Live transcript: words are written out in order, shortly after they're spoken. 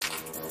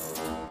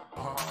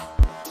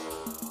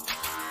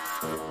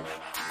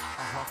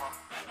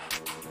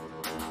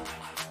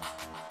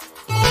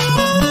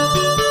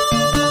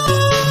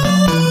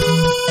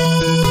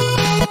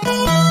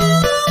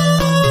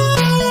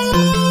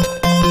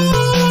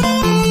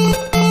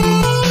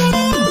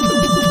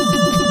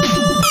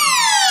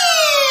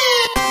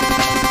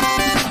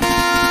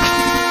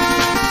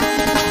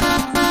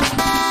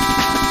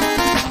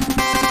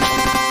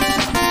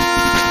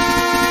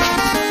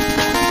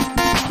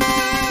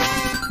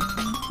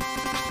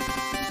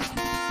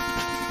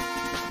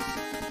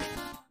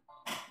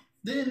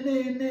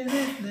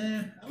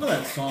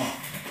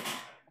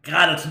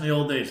God, it's in the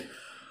old days.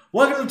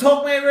 Welcome to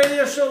Talkman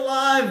Radio Show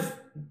Live.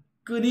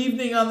 Good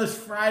evening on this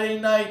Friday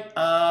night. We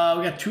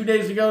got 2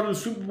 days to go to the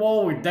Super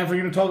Bowl. We're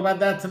definitely going to talk about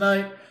that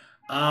tonight.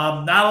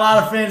 Not a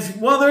lot of fantasy.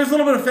 Well, there's a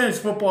little bit of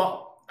fantasy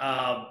football.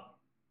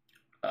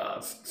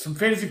 Some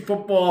fantasy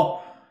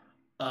football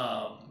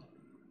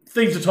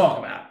things to talk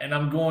about. And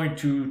I'm going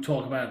to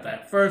talk about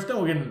that first. Then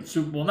we'll get into the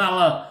Super Bowl. Not a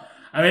lot.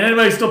 I mean,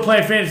 anybody's still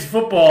playing fantasy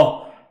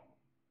football.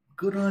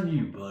 Good on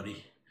you,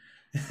 buddy.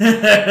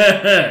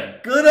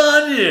 Good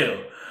on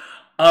you.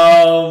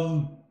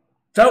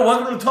 So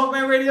welcome to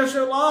Talkman Radio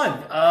Show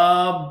Live.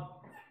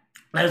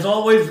 As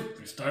always,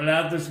 we started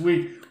out this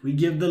week. We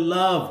give the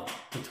love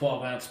to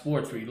 12 Ounce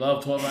Sports. We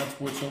love 12 Ounce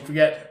Sports. Don't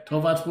forget,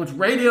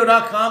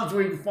 12OunceSportsRadio.com is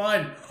where you can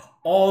find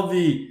all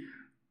the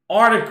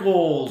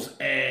articles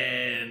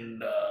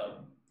and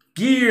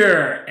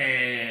gear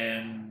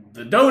and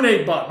the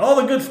donate button, all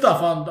the good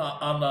stuff on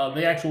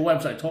the actual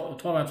website,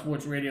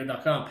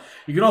 12OunceSportsRadio.com.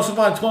 You can also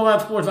find 12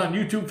 Ounce Sports on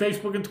YouTube,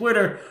 Facebook, and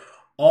Twitter,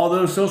 all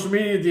those social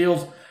media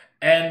deals.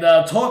 And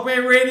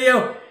Talkman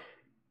Radio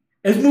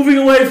is moving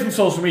away from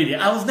social media.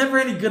 I was never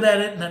any good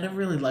at it, and I never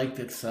really liked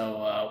it.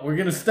 So we're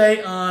going to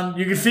stay on.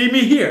 You can see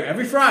me here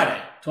every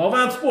Friday, 12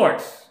 Ounce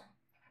Sports.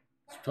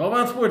 12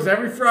 Ounce Sports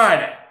every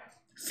Friday,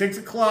 6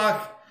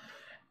 o'clock.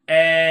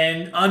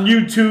 And on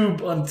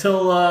YouTube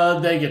until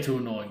they get too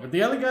annoying. But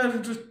the other guys are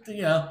just,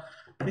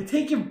 they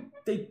take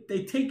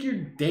your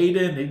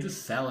data and they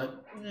just sell it.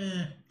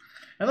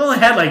 I only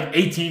had like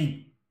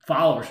 18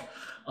 followers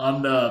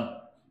on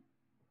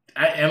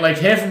and like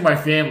half of my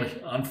family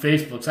on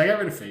Facebook. So I got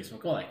rid of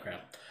Facebook, all that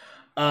crap.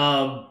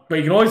 But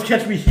you can always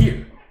catch me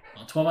here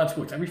on 12 Ounce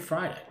Sports every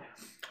Friday.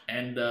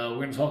 And we're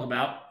going to talk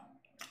about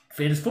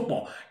fantasy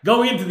football.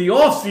 Going into the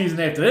off season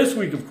after this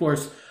week, of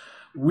course,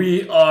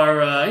 we are,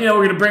 we're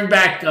going to bring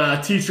back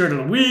T-shirt of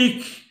the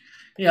week,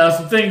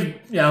 some things,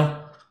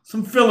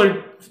 some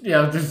filler,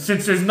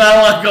 since there's not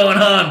a lot going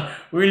on,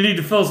 we need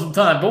to fill some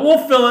time. But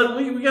we'll fill it.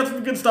 We got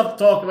some good stuff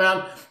to talk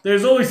about.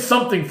 There's always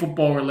something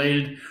football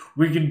related.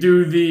 We can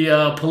do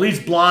the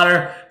police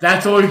blotter.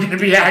 That's always going to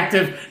be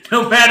active,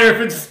 no matter if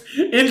it's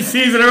in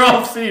season or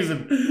off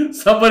season.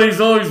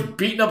 Somebody's always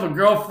beating up a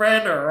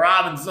girlfriend or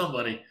robbing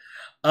somebody.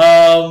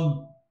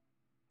 So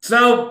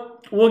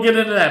we'll get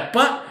into that.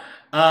 But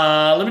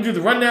let me do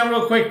the rundown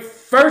real quick.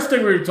 First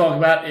thing we're going to talk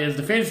about is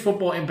the fantasy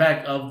football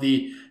impact of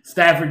the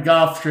Stafford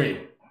Goff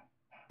trade.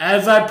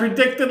 As I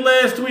predicted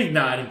last week.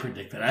 No, I didn't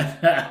predict it.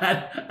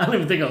 I don't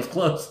even think I was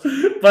close.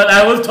 But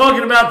I was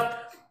talking about,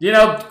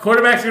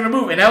 quarterbacks are going to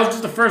move. And that was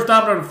just the first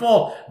domino to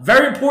fall.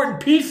 Very important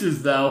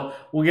pieces, though.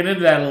 We'll get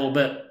into that a little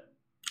bit.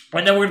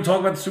 And then we're going to talk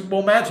about the Super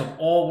Bowl matchup.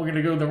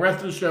 The rest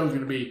of the show is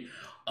going to be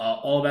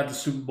all about the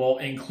Super Bowl,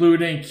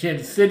 including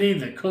Kansas City,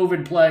 the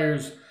COVID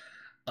players,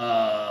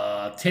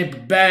 Tampa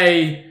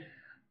Bay,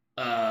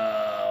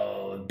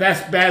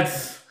 best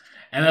bets,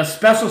 and a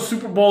special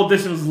Super Bowl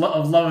edition of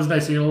Love is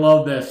Nice. You're going to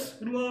love this.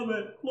 You love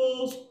it.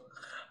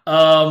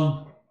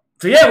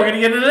 So yeah, we're going to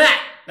get into that.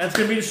 That's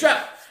going to be the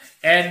show.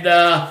 And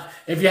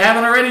if you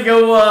haven't already,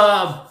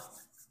 go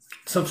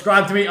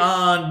subscribe to me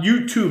on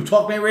YouTube,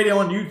 Talkman Radio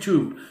on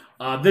YouTube.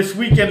 This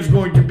weekend is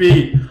going to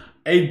be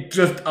I'm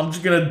just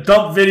going to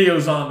dump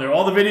videos on there.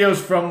 All the videos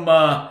from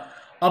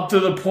up to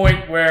the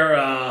point where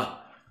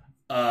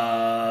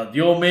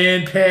the old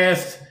man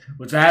passed,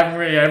 which I haven't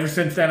really, ever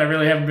since then, I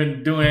really haven't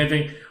been doing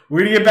anything. We're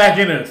going to get back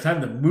into it. It's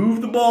time to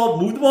move the ball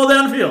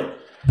down the field.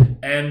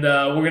 And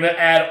we're going to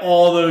add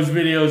all those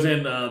videos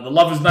in, the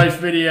Love is Nice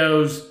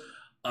videos,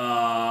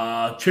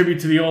 tribute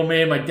to the old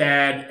man, my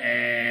dad,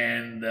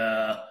 and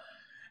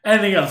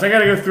anything else. I got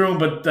to go through them,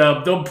 but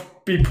they'll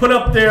be put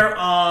up there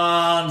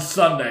on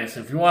Sunday. So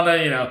if you want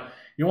to,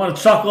 you want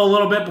to chuckle a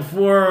little bit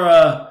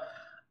before,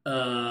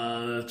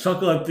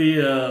 chuckle at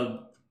the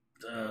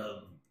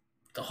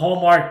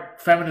Hallmark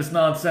feminist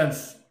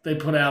nonsense they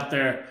put out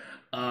there.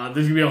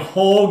 There's going to be a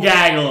whole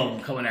gaggle of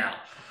them coming out.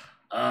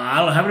 I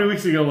don't know, how many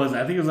weeks ago was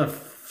that? I think it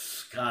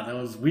was that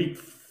was week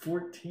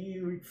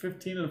 14, week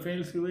 15 of the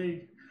Fantasy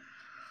League.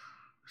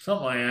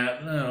 Something like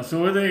that. I don't know. So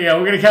we're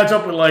going to catch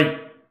up with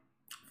like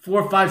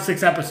 4, 5,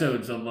 6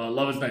 episodes of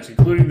Love is Nice,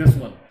 including this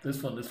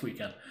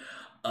weekend.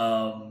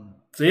 So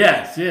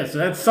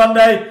that's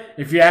Sunday.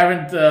 If you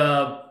haven't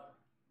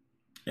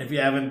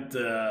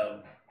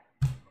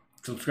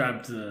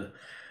subscribe to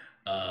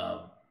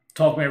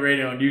Talkman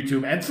Radio on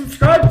YouTube, and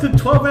subscribe to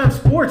 12 Ounce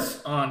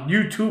Sports on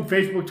YouTube,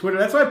 Facebook, Twitter.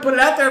 That's why I put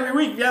it out there every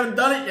week. If you haven't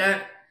done it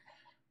yet,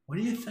 what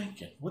are you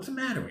thinking? What's the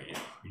matter with you?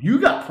 You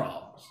got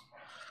problems.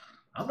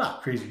 I'm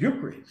not crazy. You're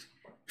crazy.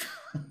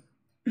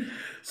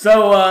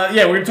 So, we're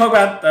going to talk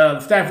about the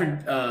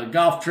Stafford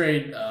Goff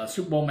trade,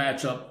 Super Bowl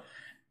matchup,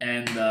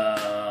 and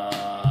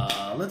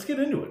let's get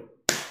into it.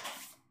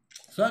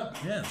 So,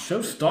 the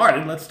show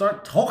started. Let's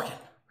start talking.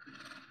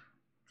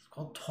 It's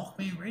called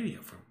Talkman Radio,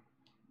 for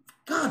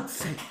God's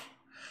sake.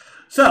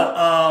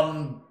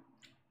 So,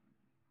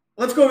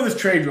 let's go over this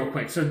trade real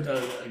quick. So,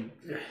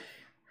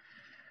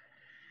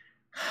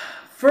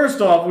 first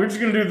off, we're just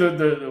going to do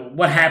the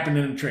what happened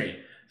in the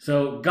trade.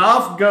 So,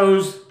 Goff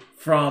goes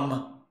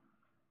from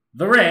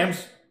the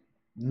Rams,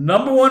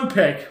 number 1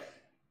 pick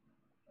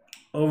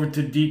over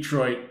to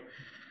Detroit.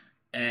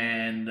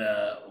 And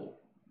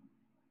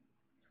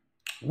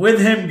with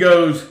him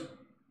goes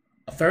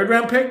a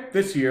 3rd-round pick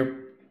this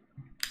year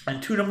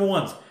and 2 number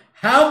 1s.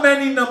 How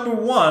many number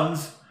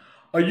 1s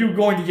are you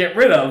going to get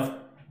rid of?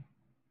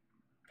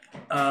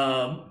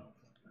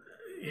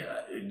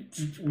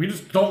 We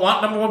just don't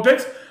want number 1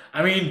 picks.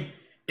 I mean,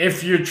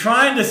 if you're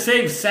trying to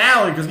save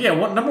salary, because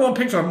number 1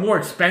 picks are more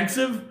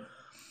expensive,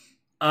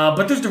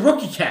 but there's the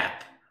rookie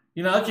cap.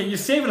 Okay, you're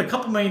saving a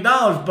couple $1 million,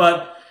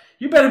 but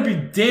you better be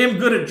damn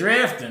good at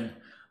drafting.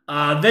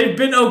 They've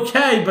been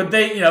okay, but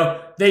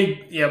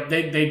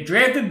they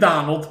drafted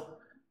Donald.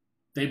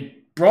 They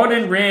brought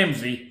in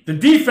Ramsey. The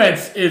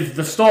defense is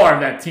the star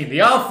of that team. The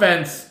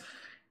offense,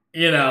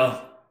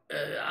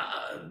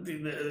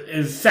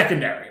 is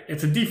secondary.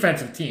 It's a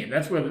defensive team.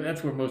 That's where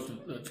most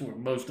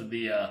of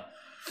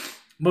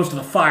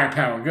the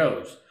firepower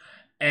goes.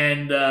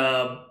 And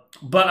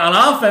but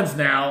on offense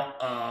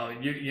now,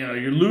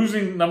 you're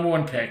losing number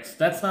 1 picks.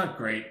 That's not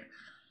great.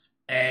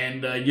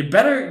 And you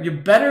better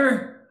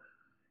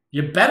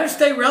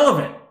stay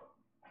relevant,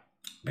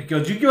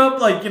 because you give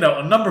up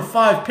a number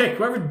 5 pick.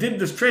 Whoever did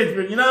this trade,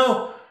 but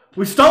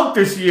we stunk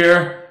this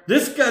year.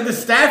 This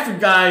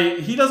Stafford guy,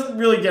 he doesn't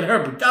really get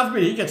hurt, but God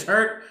forbid he gets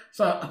hurt.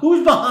 So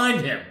who's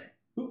behind him?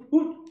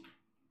 Who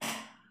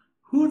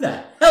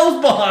the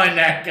hell's behind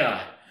that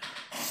guy?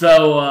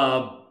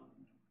 So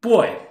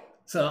boy,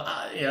 so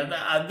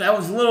that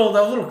was a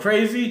little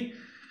crazy.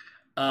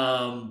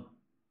 So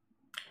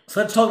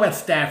let's talk about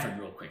Stafford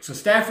real quick. So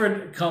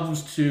Stafford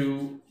comes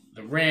to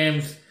the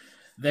Rams.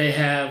 They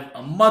have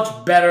a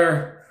much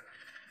better.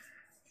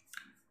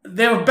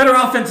 They have a better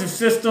offensive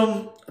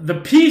system. The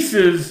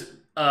pieces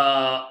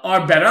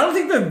are better. I don't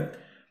think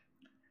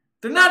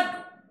they're not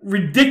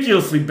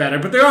ridiculously better,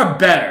 but they are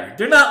better.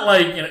 They're not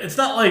it's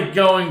not like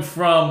going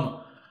from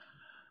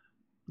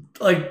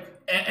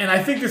and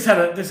I think this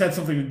had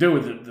something to do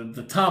with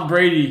the Tom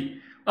Brady.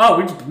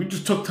 Oh, we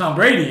just took Tom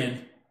Brady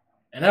in,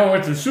 and now we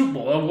went to the Super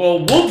Bowl.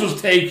 Well, we'll just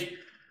take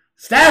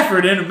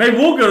Stafford in, and maybe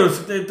we'll go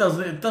to. It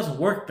doesn't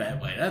work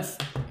that way. That's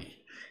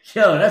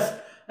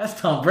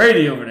Tom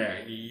Brady over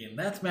there, and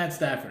that's Matt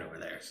Stafford over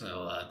there.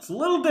 So it's a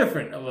little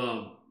different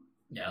of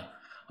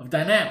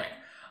dynamic.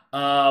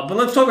 But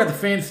let's talk about the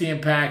fantasy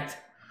impact.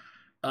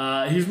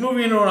 He's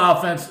moving into an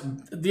offense.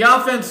 The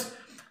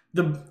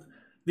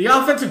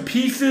offensive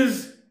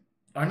pieces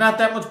are not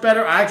that much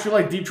better. I actually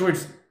like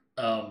Detroit's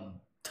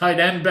tight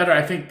end better.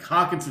 I think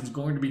Hawkinson's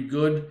going to be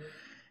good.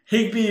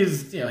 Higbee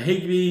is,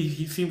 Higbee.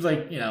 He seems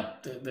like,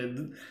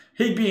 the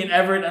Higbee and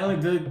Everett. I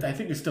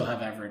think they still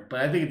have Everett, but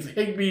I think it's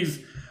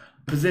Higbee's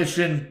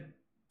position.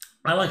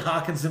 I like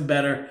Hawkinson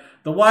better.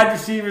 The wide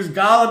receivers,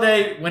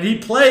 Galladay, when he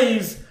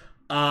plays,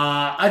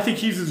 I think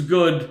he's as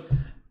good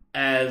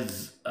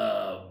as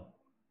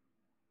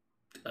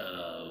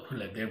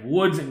they have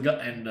Woods and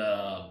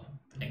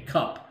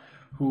Kupp,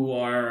 who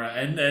are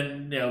and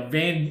then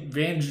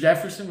Van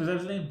Jefferson, was that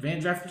his name?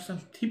 Van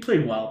Jefferson. He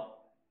played well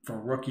for a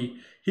rookie.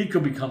 He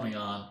could be coming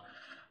on,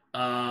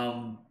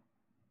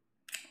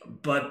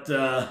 but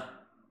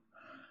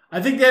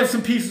I think they have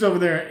some pieces over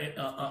there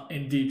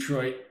in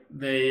Detroit.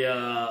 They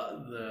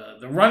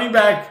the running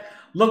back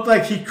looked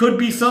like he could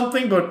be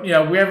something, but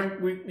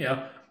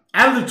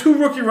out of the 2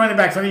 rookie running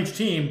backs on each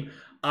team,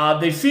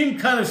 they seem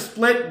kind of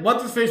split.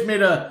 What's his face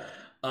made the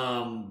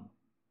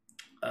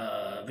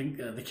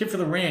kid for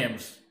the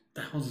Rams.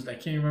 I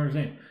can't even remember his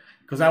name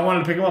because I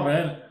wanted to pick him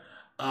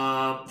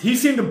up. He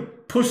seemed to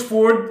push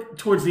forward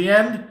towards the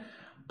end,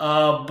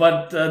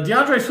 but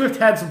DeAndre Swift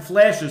had some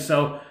flashes,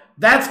 so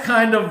that's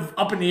kind of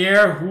up in the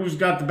air who's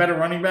got the better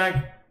running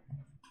back.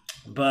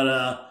 But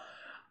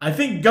I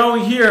think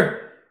going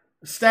here,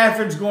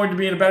 Stafford's going to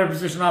be in a better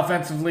position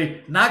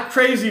offensively. Not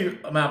crazy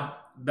amount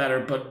better,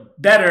 but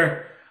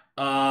better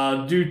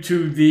due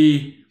to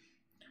the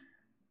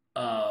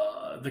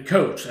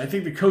coach. I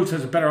think the coach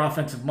has a better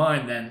offensive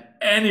mind than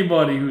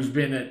anybody who's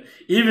been at,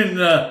 even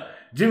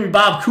Jimmy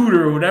Bob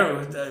Cooter or whatever.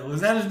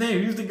 Was that his name?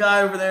 He was the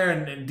guy over there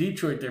in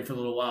Detroit there for a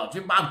little while.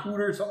 Jimmy Bob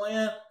Cooter or something like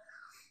that.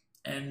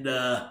 And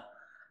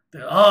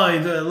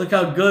look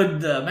how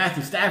good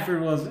Matthew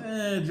Stafford was.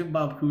 Jimmy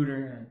Bob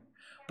Cooter.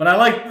 But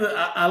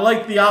I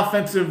like the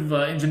offensive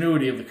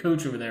ingenuity of the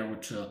coach over there,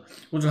 which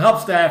will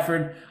help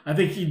Stafford. I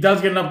think he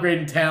does get an upgrade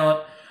in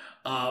talent.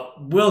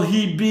 Will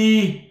he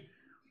be?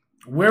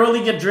 Where will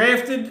he get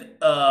drafted?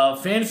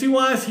 Fantasy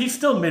wise, he's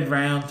still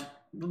mid-round,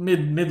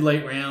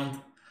 mid-late round.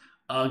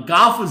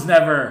 Goff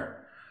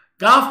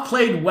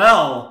played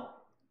well.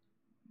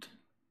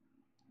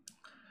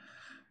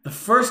 The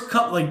first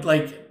couple,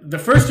 the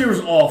first year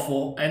was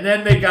awful, and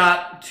then they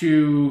got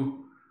to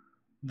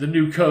the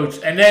new coach,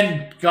 and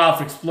then Goff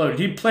exploded.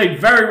 He played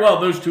very well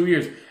those 2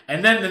 years,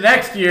 and then the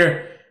next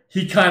year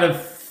he kind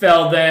of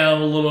fell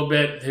down a little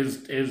bit.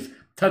 His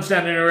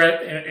touchdown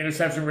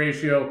interception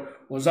ratio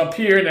was up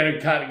here, and then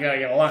it kind of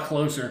got a lot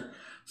closer.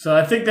 So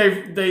I think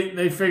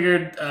they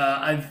figured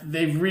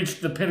they've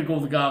reached the pinnacle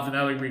of the Goff, and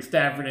now they bring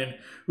Stafford in.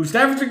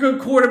 Stafford's a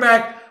good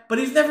quarterback, but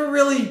he's never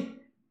really,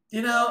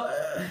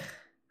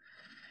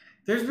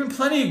 there's been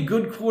plenty of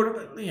good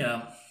quarter.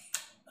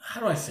 How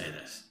do I say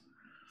this?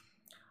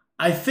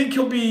 I think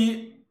he'll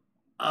be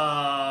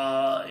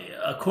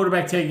a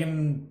quarterback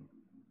taken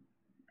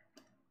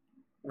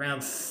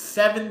around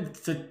 7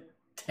 to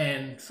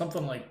 10,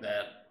 something like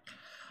that.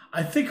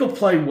 I think he'll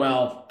play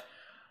well,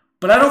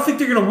 but I don't think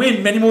they're going to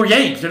win many more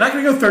games. They're not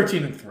going to go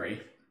 13-3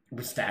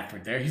 with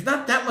Stafford there. He's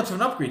not that much of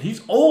an upgrade.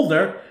 He's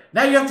older.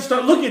 Now you have to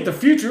start looking at the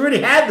future. You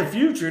already had the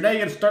future. Now you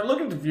got to start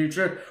looking at the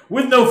future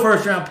with no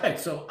first-round pick.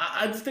 So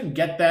I just didn't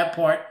get that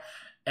part.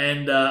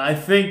 And I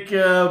think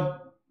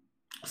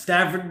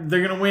Stafford,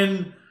 they're going to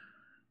win.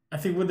 I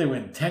think, would they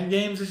win 10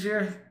 games this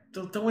year?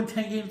 They'll win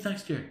 10 games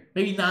next year.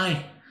 Maybe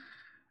 9.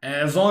 And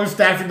as long as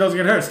Stafford doesn't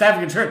get hurt. If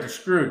Stafford gets hurt, they're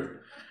screwed.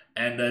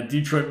 And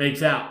Detroit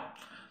makes out.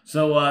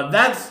 So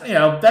that's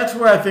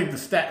where I think the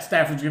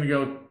Stafford's going to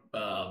go.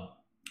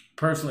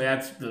 Personally,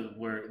 that's the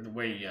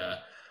way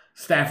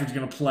Stafford's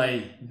going to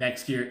play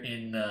next year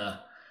in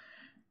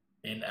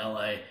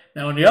LA.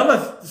 Now on the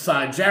other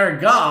side,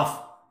 Jared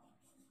Goff,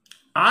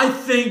 I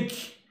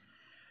think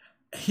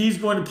he's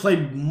going to play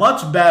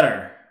much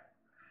better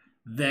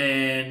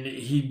than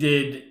he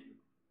did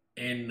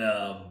in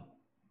LA,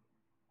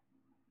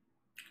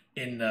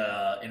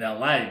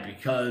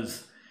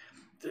 because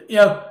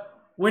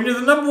when you're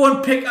the number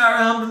one pick,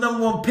 I'm the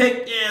number one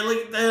pick. Yeah,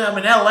 look, I'm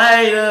in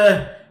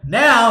LA.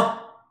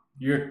 Now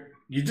you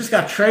just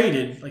got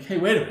traded. Like, hey,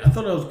 wait a minute, I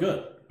thought that was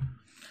good.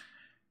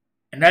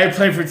 And now you're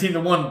playing for a team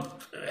that won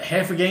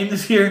half a game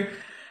this year,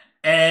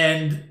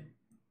 and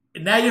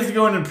now you have to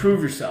go in and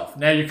prove yourself.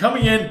 Now you're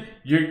coming in,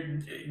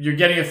 you're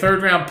getting a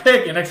third-round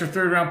pick, an extra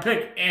third-round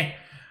pick.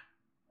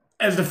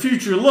 As the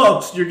future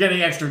looks, you're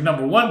getting extra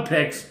number one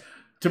picks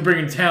to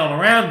bring in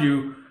talent around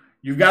you.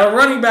 You've got a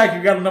running back,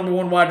 you've got a number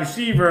one wide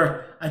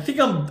receiver. I think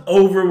I'm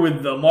over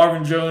with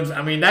Marvin Jones.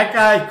 I mean, that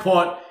guy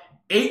caught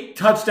 8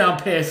 touchdown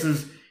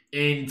passes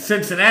in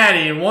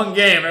Cincinnati in one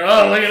game. And,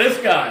 oh, look at this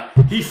guy.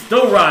 He's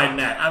still riding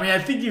that. I mean, I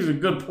think he's a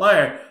good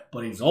player,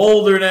 but he's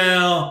older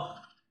now.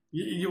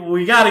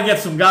 We got to get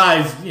some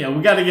guys. We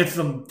got to get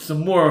some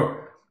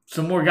more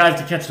guys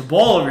to catch the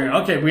ball over here.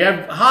 Okay, we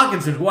have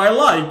Hawkinson, who I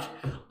like,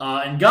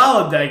 and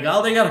Galladay.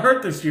 Galladay got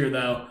hurt this year,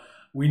 though.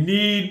 We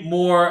need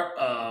more.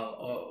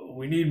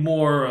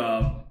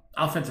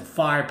 Offensive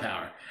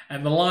firepower,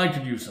 and the line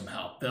could use some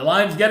help. The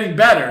line's getting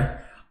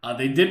better.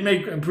 They did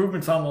make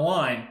improvements on the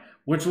line,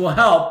 which will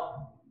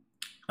help.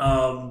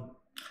 But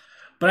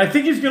I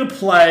think he's going to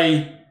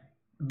play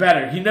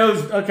better. He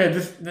knows, okay,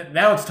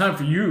 now it's time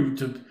for you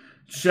to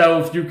show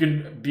if you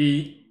can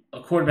be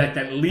a quarterback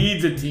that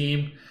leads a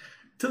team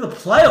to the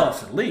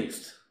playoffs at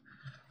least.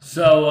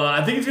 So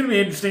I think it's going to be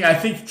interesting. I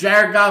think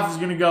Jared Goff is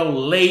going to go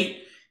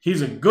late.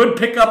 He's a good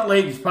pickup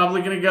late. He's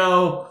probably going to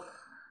go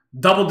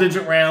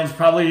double-digit rounds,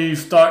 probably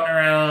starting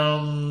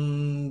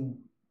around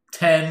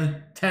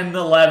 10 to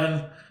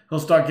 11. He'll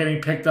start getting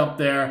picked up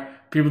there.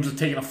 People just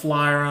taking a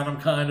flyer on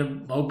him, kind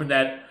of hoping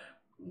that.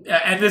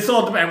 And this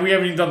all depends. We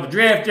haven't even done the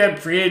draft yet,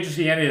 free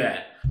agency, any of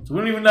that. So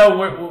we don't even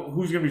know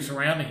who's going to be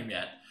surrounding him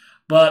yet.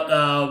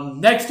 But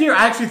next year,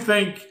 I actually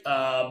think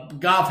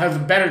Goff has a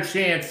better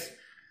chance.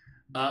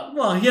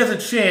 He has a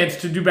chance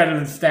to do better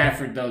than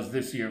Stafford does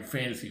this year,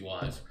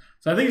 fantasy-wise.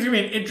 So I think it's going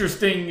to be an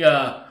interesting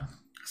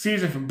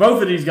season for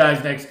both of these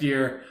guys next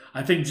year.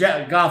 I think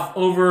Goff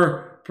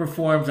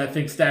overperforms. I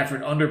think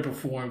Stafford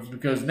underperforms,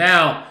 because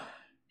now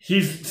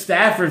he's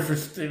Stafford for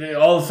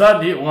all of a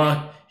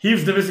sudden.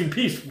 He's the missing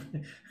piece.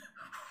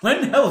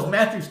 When the hell is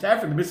Matthew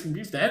Stafford the missing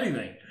piece to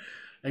anything,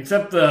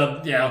 except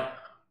one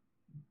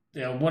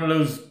of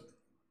those,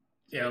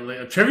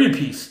 a trivia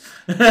piece,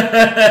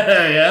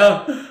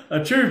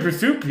 a trivia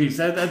pursuit piece.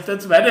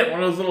 That's about it.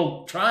 One of those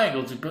little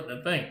triangles you put in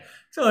the thing.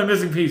 It's the only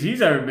missing piece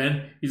he's ever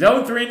been. He's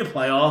 0-3 in the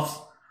playoffs.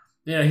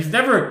 He's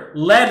never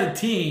led a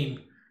team,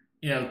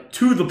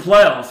 to the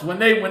playoffs. When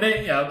they,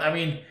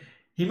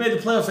 he made the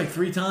playoffs like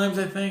 3 times,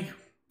 I think.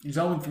 He's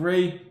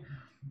 0-3.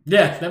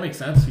 Yeah, that makes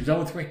sense. He's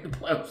 0-3 in the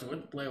playoffs. He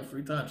went to the playoffs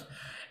 3 times.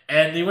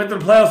 And he went to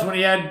the playoffs when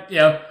he had,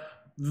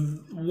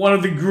 one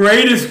of the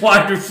greatest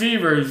wide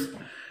receivers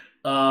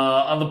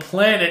on the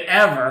planet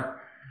ever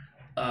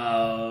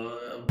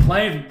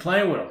playing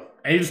with him.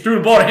 And he just threw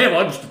the ball to him.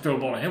 I just threw the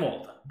ball to him all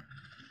the time.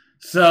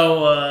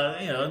 So,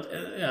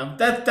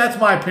 that's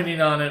my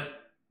opinion on it.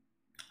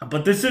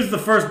 But this is the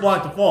first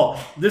block to fall.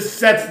 This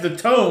sets the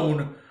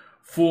tone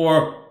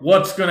for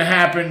what's going to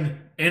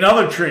happen in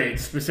other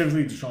trades,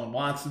 specifically Deshaun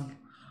Watson.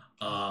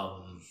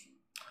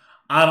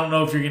 I don't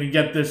know if you're going to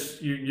get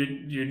this.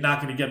 You're not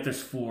going to get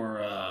this for,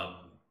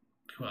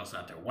 who else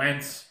out there?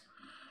 Wentz.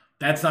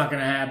 That's not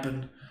going to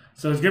happen.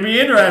 So it's going to be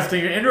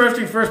interesting. An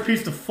interesting first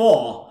piece to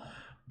fall.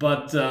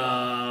 But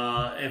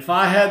if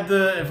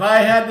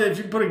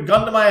you put a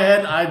gun to my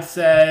head, I'd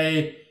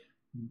say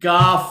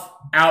Goff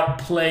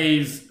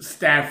outplays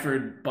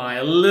Stafford by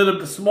a little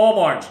bit, small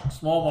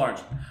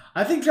margin.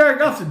 I think Jared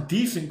Goff's a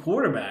decent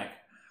quarterback,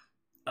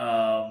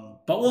 but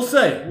we'll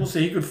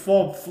see. He could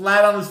fall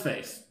flat on his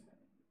face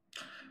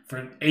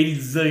for $80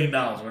 zillion,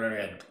 whatever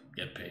he had to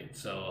get paid.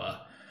 So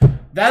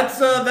that's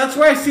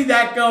where I see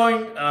that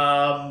going.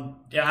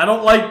 Yeah, I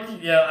don't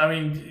like. Yeah, I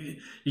mean,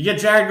 you get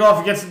Jared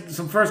Goff, you get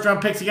some first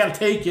round picks, you got to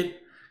take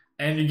it,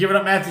 and you're giving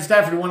up Matthew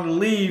Stafford, who wanted to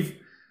leave.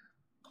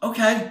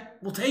 Okay,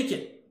 we'll take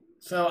it.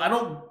 So I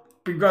don't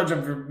begrudge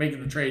him for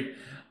making the trade.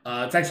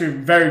 It's actually a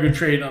very good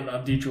trade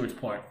on Detroit's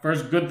part.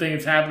 First good thing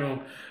that's happened to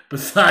him,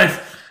 besides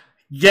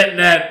getting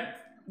that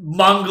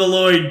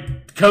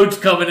mongoloid coach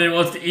coming in who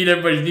wants to eat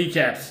everybody's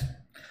kneecaps.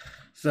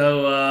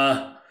 So,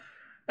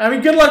 I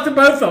mean, good luck to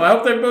both of them. I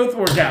hope they both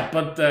work out,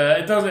 but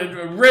it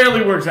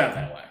rarely works out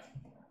that way.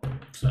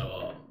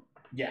 So,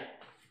 yeah.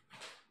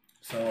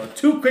 So,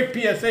 2 quick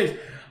PSAs.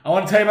 I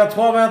want to tell you about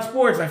 12 Ounce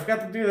Sports. I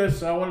forgot to do this,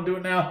 so I want to do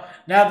it now.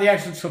 Now the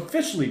action's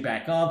officially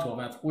back on. 12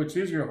 Ounce Sports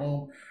is your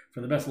home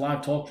for the best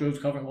live talk shows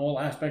covering all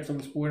aspects of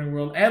the sporting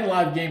world and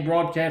live game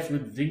broadcasts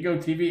with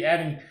Zingo TV,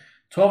 adding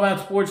 12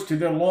 Ounce Sports to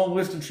their long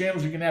list of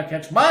channels. You can now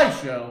catch my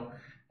show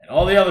and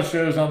all the other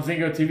shows on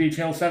Zingo TV,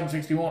 channel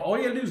 761. All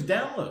you got to do is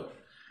download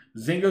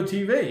Zingo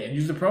TV and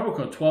use the promo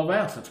code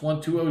 12ounce. That's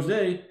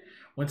 120Z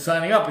when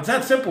signing up. It's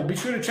that simple. Be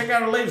sure to check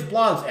out our latest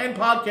blogs and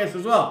podcasts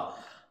as well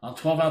on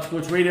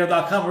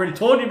 12ouncesportsradio.com. I already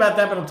told you about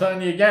that, but I'm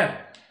telling you again.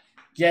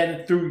 Get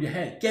it through your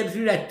head. Get it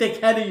through that thick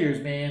head of yours,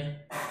 man.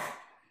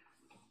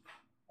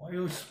 Why are you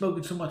always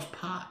smoking so much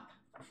pot?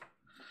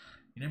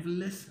 You never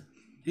listen.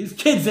 These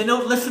kids, they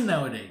don't listen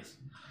nowadays.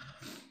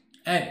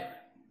 Anyway,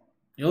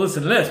 you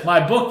listen to this.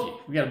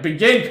 MyBookie. We got a big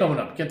game coming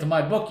up. Get to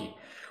MyBookie.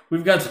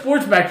 We've got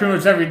sports back pretty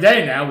much every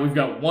day now. We've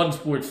got one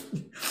sports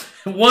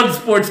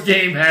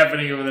game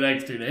happening over the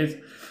next 2 days.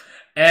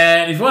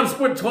 And if you want to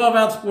support the 12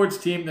 Ounce Sports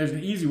team, there's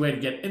an easy way to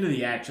get into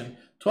the action.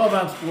 12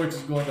 Ounce Sports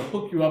is going to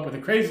hook you up with a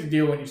crazy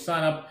deal when you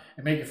sign up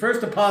and make your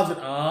first deposit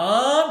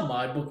on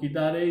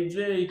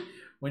mybookie.ag.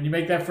 When you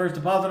make that first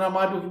deposit on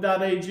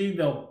mybookie.ag,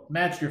 they'll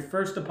match your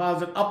first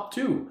deposit up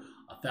to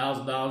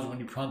 $1,000 when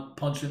you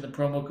punch in the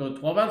promo code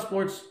 12 Ounce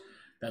Sports.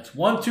 That's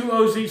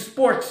 120Z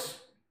Sports.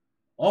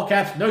 All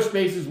caps, no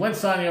spaces, when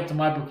signing up to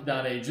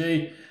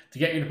mybookie.ag to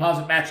get your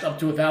deposit matched up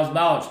to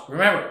 $1,000.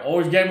 Remember,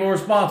 always gamble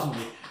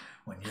responsibly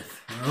when you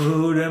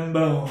throw them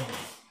bones.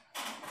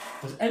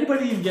 Does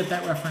anybody even get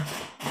that reference?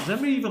 Is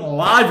anybody even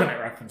alive in that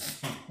reference?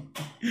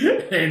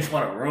 They just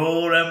want to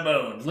roll them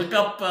bones. Look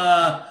up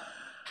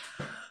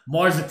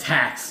Mars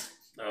Attacks.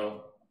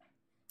 So,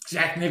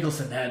 Jack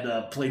Nicholson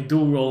had played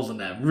dual roles in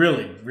that.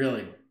 Really,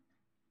 really,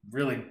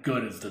 really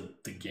good as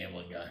the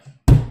gambling guy.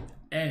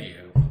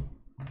 Anywho,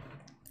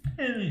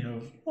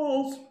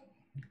 balls.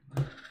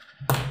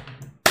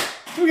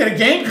 We got a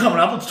game coming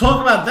up. Let's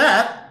talk about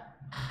that.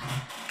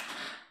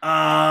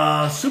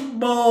 Super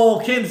Bowl,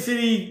 Kansas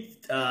City,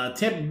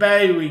 Tampa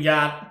Bay. We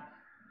got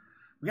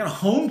a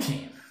home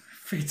team.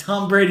 Freaking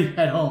Tom Brady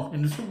at home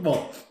in the Super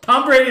Bowl.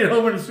 Tom Brady at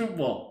home in the Super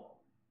Bowl.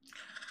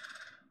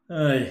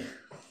 We'll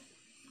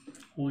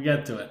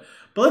get to it.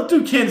 But let's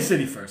do Kansas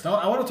City first.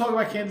 I want to talk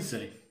about Kansas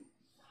City.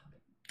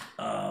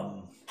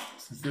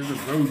 Since they're the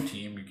road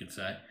team, you could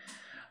say.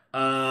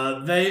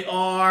 They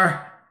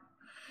are,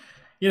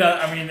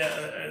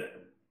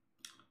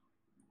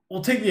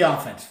 we'll take the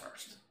offense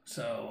first.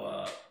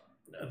 So,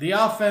 the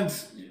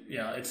offense,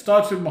 it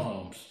starts with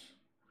Mahomes.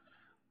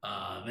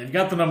 They've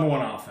got the number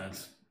one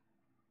offense.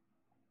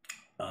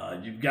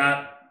 You've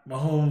got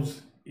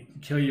Mahomes. He can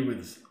kill you with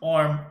his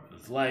arm,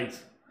 with his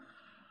legs.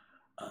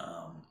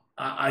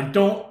 I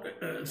don't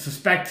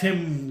suspect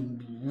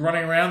him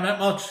running around that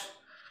much.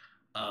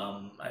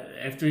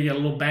 After he got a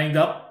little banged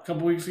up a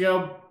couple weeks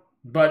ago.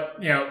 But,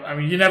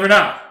 you never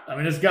know.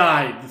 This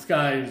guy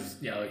is,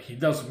 he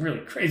does some really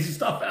crazy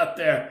stuff out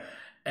there.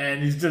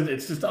 And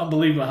it's just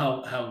unbelievable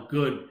how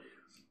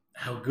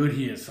good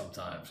he is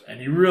sometimes. And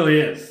he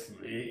really is.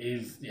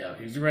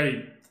 He's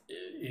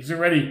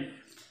already,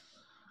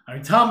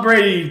 Tom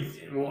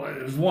Brady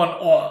has won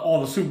all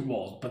the Super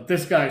Bowls, but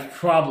this guy's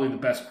probably the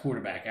best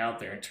quarterback out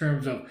there in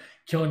terms of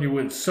killing you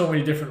with so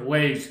many different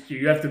ways.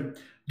 You have to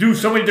do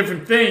so many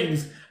different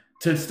things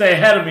to stay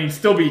ahead of him. He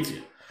still beats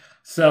you.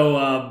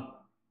 So,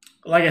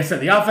 like I said,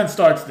 the offense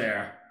starts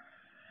there.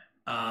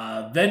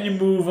 Then you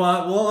move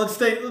on. Well, let's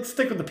stick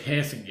with the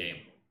passing game.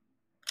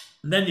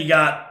 And then you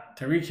got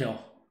Tyreek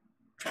Hill,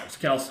 Travis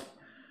Kelce.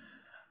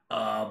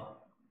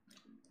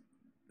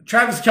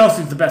 Travis Kelce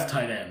is the best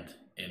tight end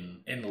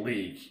in the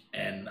league,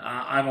 and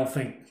I don't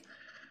think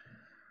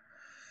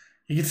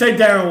you can say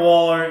Darren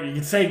Waller. You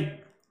can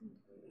say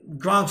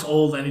Gronk's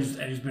old and he's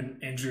been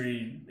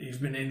injured. He's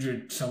been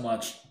injured so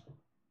much.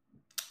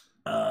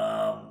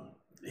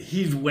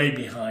 He's way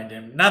behind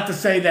him. Not to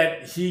say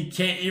that he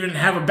can't even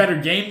have a better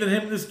game than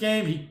him this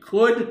game. He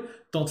could.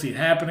 Don't see it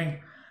happening.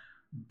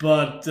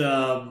 But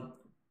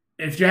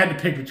if you had to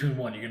pick between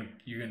one,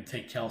 you're gonna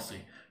take Kelce.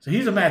 So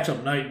he's a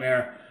matchup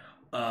nightmare.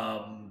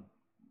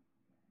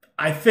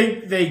 I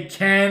think they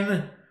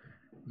can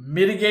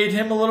mitigate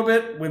him a little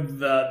bit with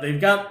they've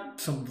got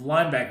some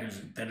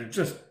linebackers that are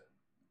just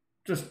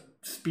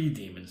speed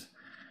demons,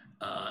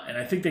 and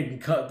I think they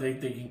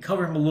can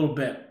cover him a little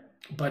bit.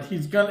 But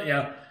he's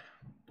gonna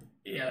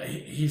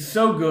he's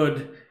so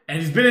good, and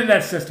he's been in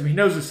that system. He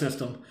knows the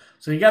system,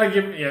 so you got to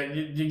give.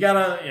 You got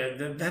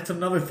to. That's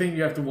another thing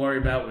you have to worry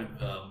about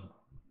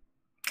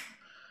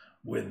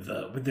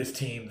with this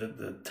team.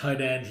 The tight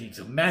end, he's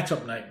a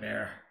matchup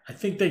nightmare. I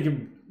think they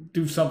can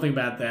do something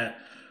about that,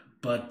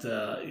 but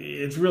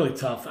it's really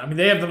tough. I mean,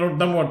 they have the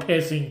number one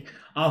passing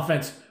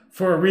offense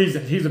for a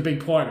reason. He's a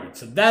big part of it,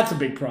 so that's a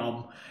big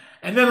problem.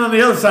 And then on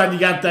the other side, you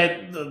got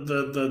that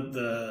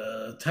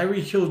the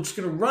Tyreek Hill just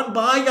gonna run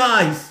by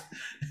guys.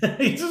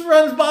 He just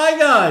runs by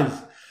guys.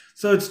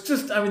 So it's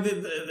just, I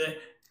mean,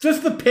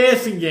 just the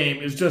passing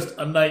game is just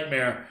a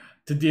nightmare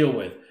to deal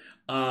with.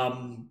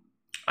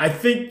 I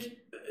think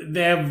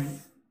they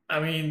have. I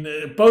mean,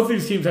 both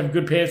these teams have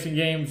good passing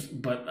games,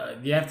 but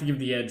you have to give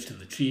the edge to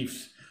the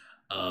Chiefs.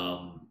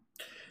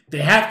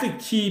 They have to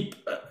keep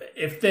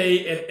if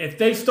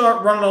they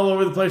start running all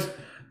over the place.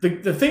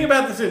 The thing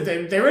about this is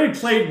they already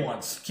played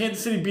once.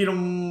 Kansas City beat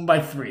them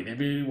by 3. They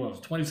beat, what was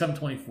it,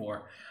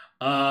 27-24.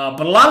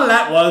 But a lot of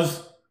that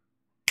was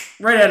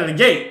right out of the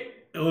gate.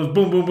 It was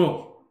boom, boom,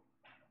 boom.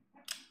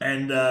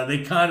 And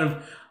they kind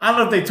of, I don't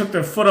know if they took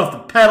their foot off the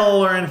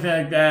pedal or anything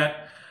like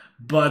that,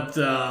 but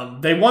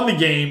they won the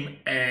game,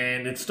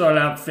 and it started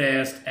out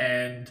fast,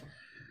 and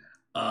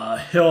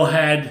Hill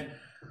had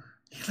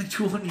like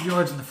 200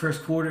 yards in the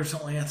first quarter or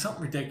something like that,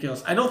 something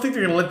ridiculous. I don't think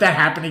they're going to let that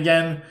happen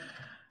again.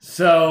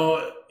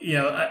 So, you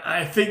know,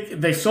 I think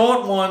they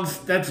saw it once.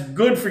 That's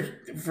good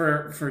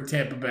for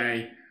Tampa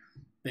Bay.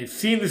 They've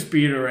seen the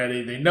speed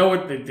already. They know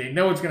it. They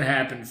know it's going to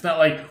happen. It's not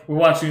like we're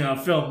watching it on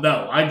film.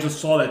 No, I just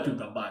saw that dude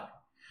come by.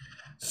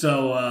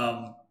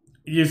 So,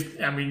 you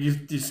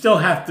still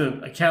have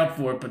to account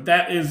for it. But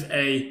that is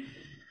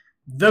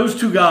those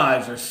two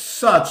guys are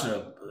such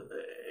a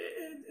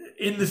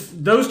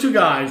those two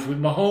guys with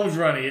Mahomes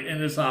running it in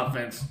this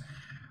offense.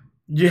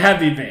 You have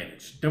the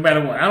advantage, no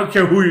matter what. I don't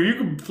care who you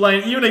can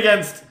play, even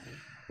against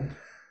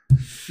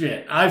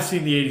shit. I've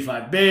seen the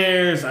 85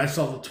 Bears. I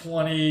saw the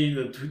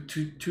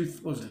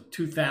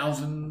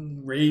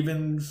 2000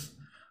 Ravens,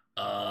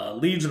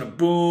 Legion of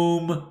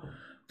Boom.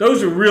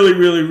 Those are really,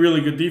 really,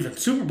 really good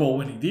defense. Super Bowl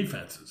winning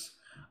defenses.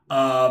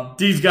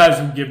 These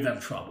guys will give them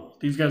trouble.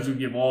 These guys will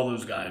give all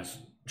those guys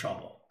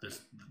trouble.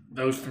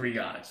 Those three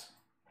guys.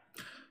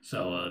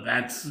 So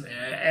that's,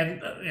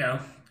 and you know,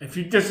 if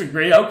you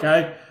disagree,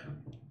 okay.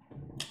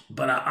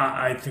 But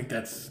I think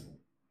that's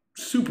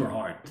super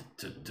hard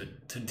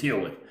to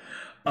deal with.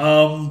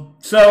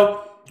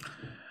 So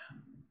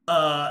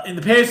in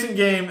the passing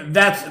game,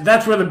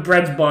 that's where the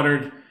bread's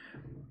buttered.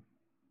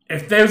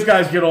 If those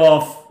guys get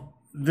off,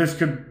 this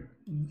could,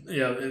 you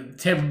know,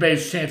 Tampa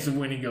Bay's chance of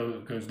winning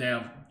goes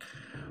down.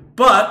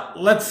 But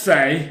let's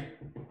say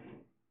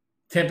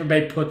Tampa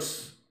Bay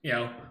puts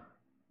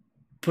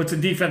a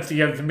defense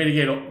together to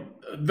mitigate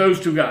those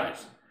two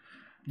guys.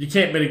 You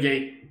can't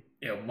mitigate,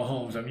 you know,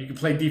 Mahomes. I mean, you can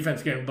play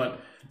defense game, but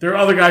there are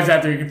other guys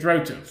out there you can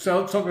throw to. So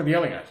let's talk about the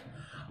other guys.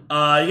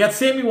 You got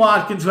Sammy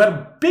Watkins, who had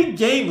a big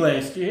game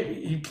last year.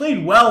 He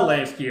played well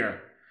last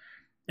year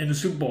in the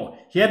Super Bowl.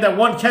 He had that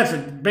one catch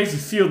that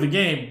basically sealed the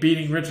game,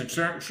 beating Richard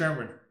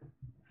Sherman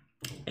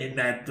in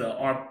that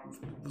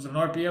was it an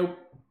RPO?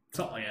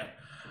 Something like that.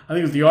 I think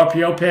it was the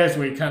RPO pass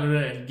where he kind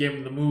of gave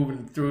him the move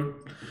and threw it.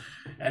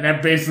 And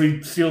that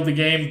basically sealed the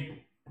game.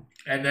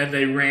 And then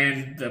they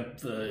ran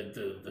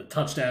the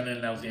touchdown in,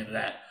 and that was the end of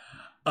that.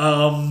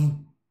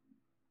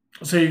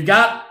 So you've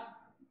got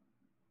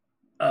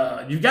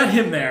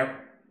him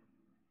there.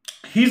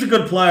 He's a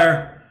good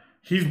player.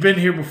 He's been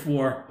here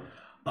before.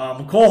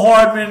 McCole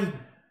Hardman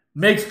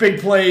makes big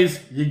plays.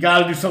 You got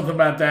to do something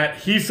about that.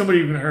 He's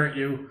somebody who can hurt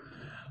you.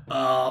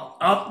 Out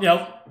of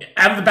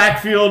the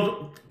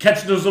backfield,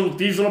 catching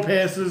these little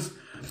passes,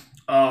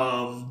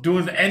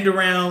 doing the end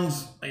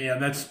arounds.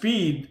 That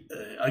speed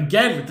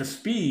again with the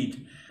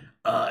speed.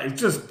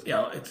 It's just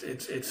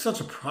it's such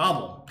a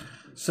problem.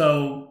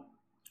 So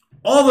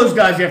all those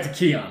guys you have to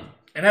key on,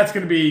 and that's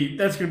gonna be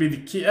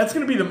the key. That's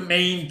gonna be the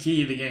main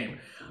key of the game.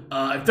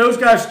 If those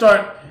guys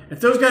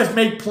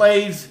make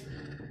plays,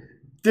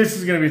 this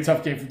is gonna be a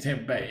tough game for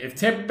Tampa Bay. If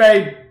Tampa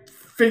Bay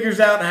figures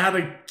out how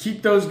to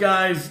keep those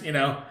guys,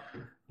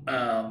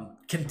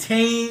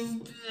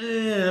 contained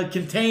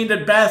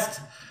at best,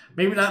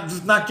 maybe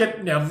not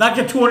get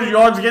 200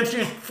 yards against you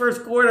in the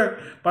first quarter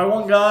by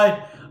one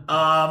guy.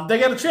 They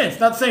got a chance.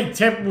 Not saying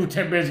Tampa Bay is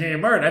going to get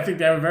murdered. I think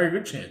they have a very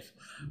good chance.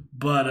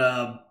 But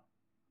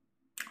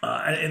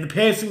in the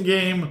passing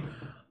game,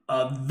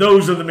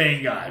 those are the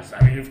main guys.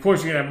 I mean, of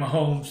course, you're going to have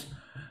Mahomes,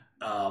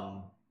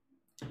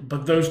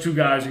 but those two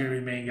guys are going to be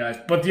the main guys.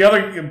 But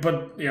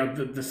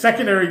the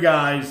secondary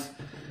guys,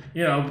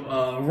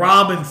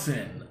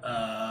 Robinson.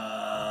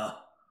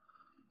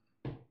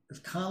 Is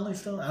Conley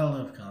still? I don't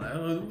know if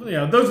Conley.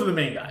 Those are the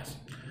main guys.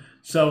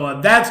 So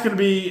that's going to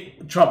be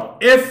trouble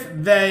if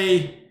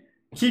they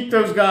keep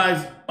those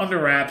guys under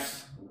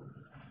wraps.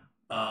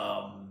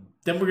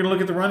 Then we're going to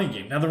look at the running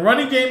game. Now the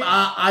running game,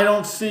 I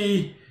don't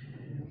see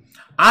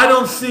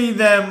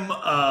them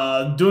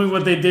doing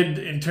what they did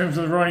in terms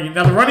of the running game.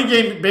 Now the running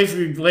game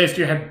basically last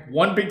year had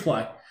one big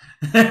play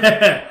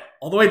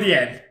all the way at the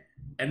end.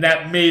 And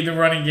that made the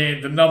running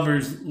game, the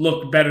numbers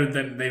look better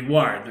than they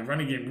were. The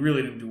running game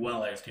really didn't do well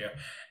last year.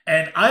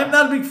 And I'm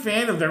not a big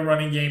fan of their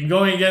running game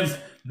going against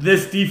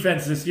this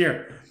defense this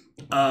year.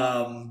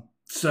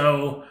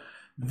 So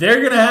they're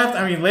going to have to,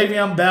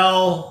 Le'Veon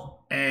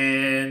Bell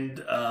and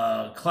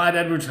Clyde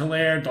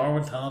Edwards-Helaire,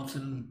 Darwin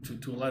Thompson,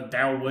 to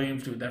Darrell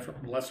Williams to a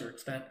lesser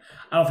extent.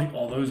 I don't think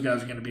all those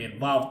guys are going to be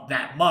involved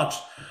that much.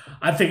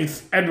 I think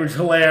it's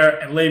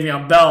Edwards-Helaire and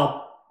Le'Veon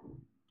Bell.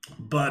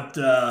 But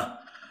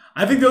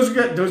I think those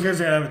guys are going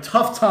to have a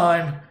tough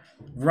time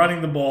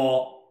running the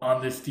ball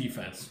on this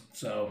defense.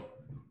 So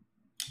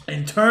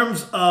in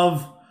terms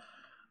of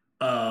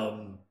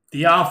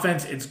the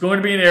offense, it's going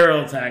to be an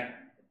aerial attack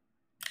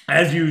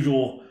as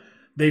usual.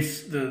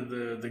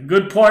 The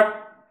good part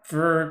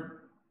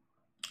for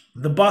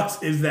the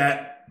Bucs is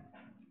that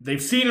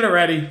they've seen it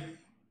already.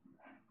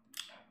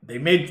 They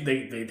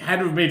had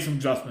to have made some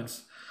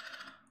adjustments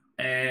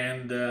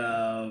and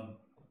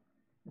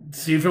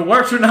see if it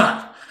works or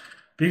not.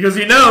 Because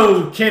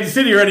Kansas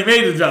City already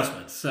made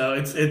adjustments, so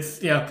it's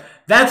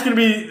that's going to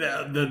be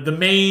the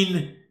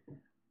main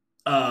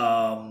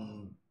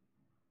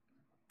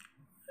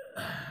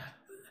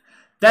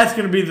that's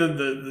going to be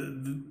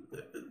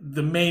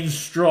the main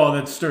straw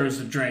that stirs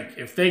the drink.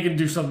 If they can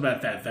do something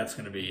about that, that's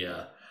going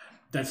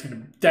to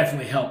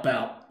definitely help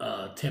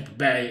out Tampa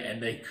Bay,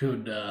 and they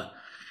could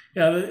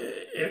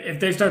if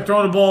they start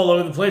throwing the ball all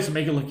over the place and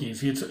make it look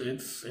easy,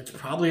 it's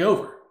probably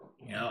over.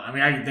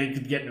 They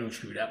could get into a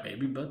shootout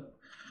maybe, but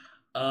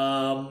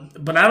I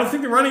don't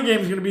think the running game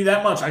is going to be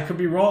that much. I could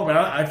be wrong, but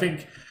I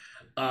think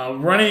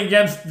running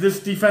against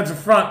this defensive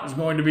front is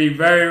going to be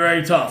very,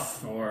 very tough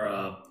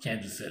for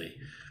Kansas City.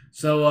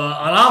 So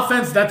on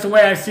offense, that's the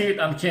way I see it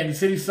on the Kansas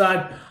City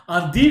side.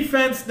 On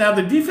defense, now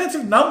the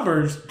defensive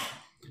numbers,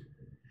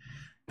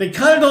 they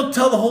kind of don't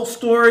tell the whole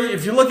story.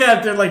 If you look at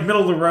it, they're like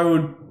middle of the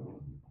road,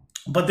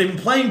 but they've been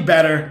playing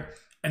better.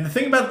 And the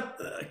thing about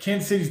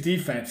Kansas City's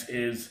defense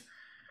is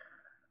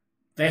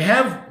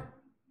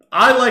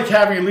I like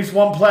having at least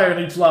one player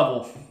in each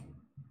level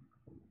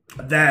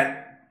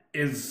that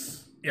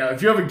is,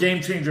 if you have a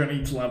game changer on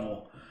each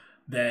level,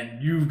 then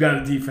you've got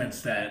a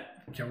defense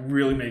that can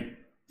really make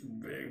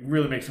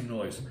some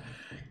noise.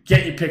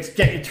 Get your picks,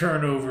 get your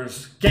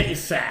turnovers, get your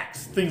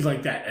sacks, things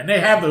like that. And they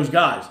have those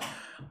guys.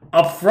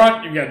 Up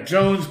front, you got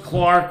Jones,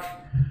 Clark.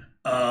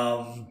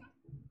 I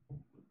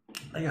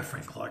got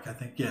Frank Clark, I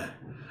think, yeah.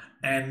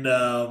 And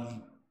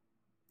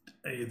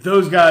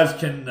those guys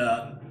can,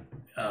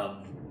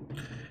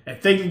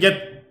 if they can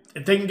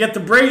get to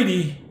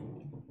Brady,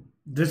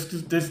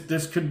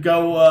 this could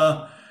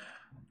go.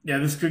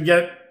 This could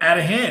get out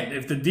of hand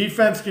if the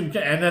defense can,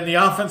 and then the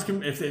offense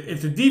can. If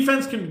the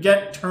defense can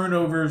get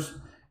turnovers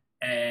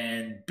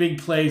and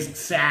big plays and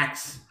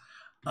sacks,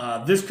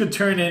 this could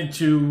turn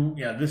into.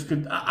 This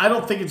could. I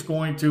don't think it's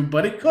going to,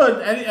 but it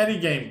could. Any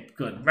game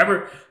could.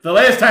 Remember the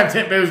last time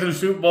Tampa Bay was in the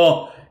Super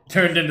Bowl,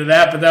 turned into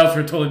that, but that was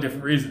for a totally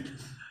different reason.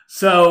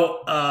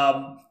 So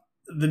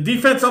the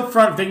defense up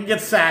front, if they can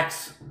get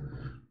sacks,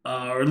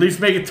 or at least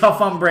make it tough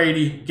on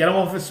Brady, get him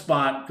off his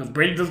spot because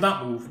Brady does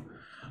not move.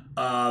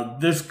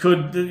 This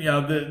could,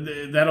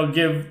 that'll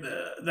give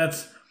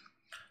that's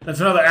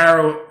another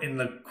arrow in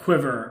the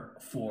quiver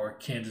for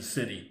Kansas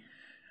City,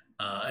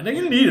 and they're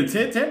gonna need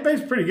it. Tampa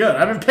Bay's pretty good.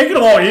 I've been picking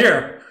them all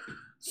year,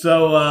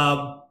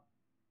 so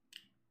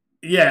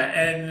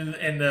and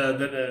in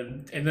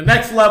the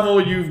next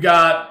level you've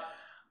got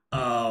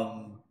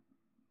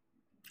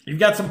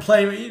some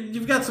play.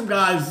 You've got some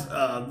guys.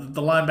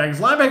 The linebackers.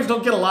 Linebackers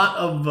don't get a lot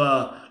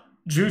of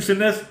juice in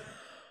this,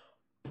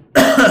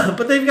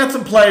 but they've got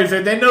some players.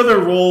 They know their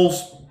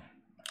roles,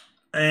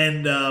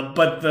 and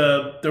but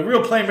the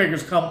real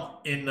playmakers come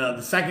in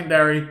the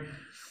secondary.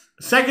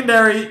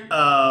 Secondary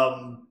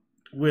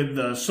with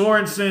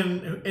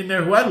Sorensen in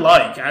there, who I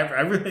like.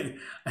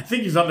 I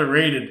think he's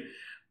underrated.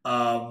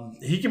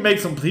 He can make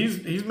some.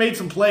 He's made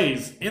some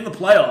plays in the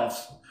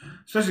playoffs,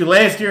 especially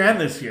last year and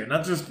this year.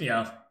 Not just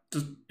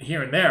just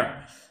here and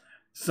there.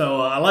 So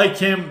I like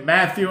him.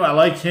 Matthew, I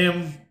like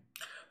him.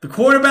 The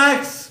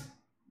quarterbacks,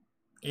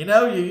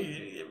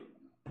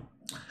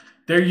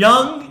 they're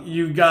young.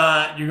 You're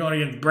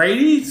going against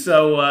Brady,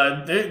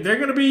 so they're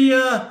going to be.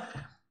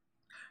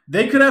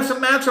 They could have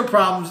some matchup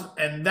problems,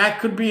 and that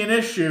could be an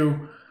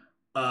issue.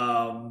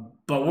 But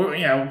we're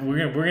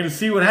going to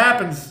see what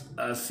happens.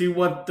 See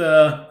what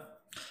the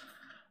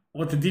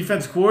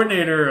defense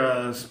coordinator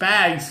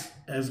Spags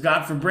has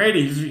got for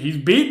Brady. He's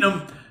beaten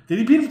him. Did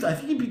he beat him? I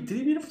think did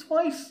he beat him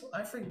twice?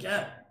 I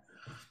forget.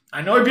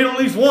 I know he beat him at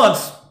least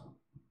once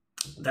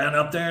down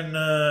up there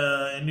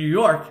in New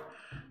York.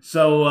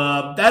 So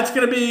that's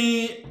going to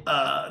be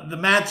the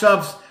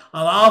matchups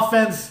on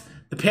offense.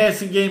 The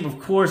passing game, of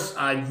course,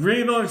 I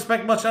really don't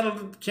expect much out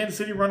of the Kansas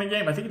City running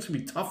game. I think it's going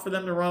to be tough for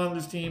them to run on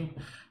this team.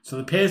 So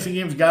the passing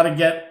game's got to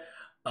get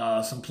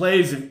some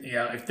plays.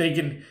 If they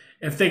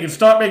can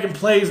start making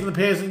plays in the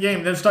passing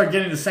game, then start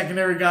getting the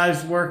secondary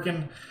guys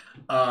working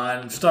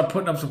and start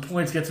putting up some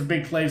points, get some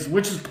big plays,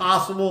 which is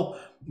possible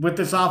with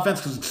this offense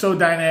because it's so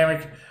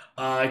dynamic.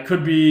 It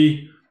could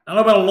be I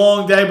don't know about a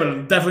long day, but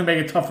it'll definitely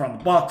make it tougher on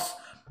the Bucs.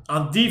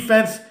 On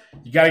defense,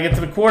 you got to get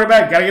to the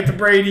quarterback, got to get to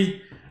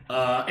Brady.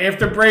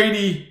 After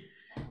Brady,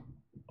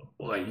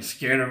 boy, you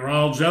scared of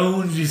Ronald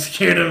Jones? You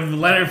scared of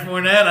Leonard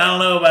Fournette? I don't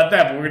know about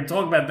that, but we're going to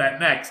talk about that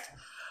next.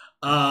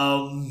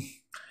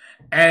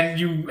 And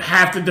you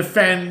have to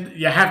defend.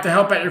 You have to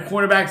help out your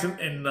quarterbacks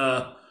in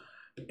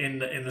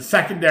the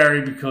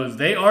secondary because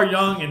they are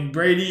young, and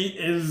Brady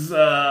is.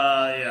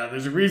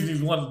 There's a reason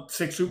he's won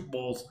 6 Super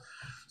Bowls.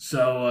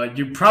 So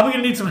you're probably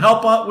going to need some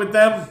help with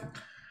them.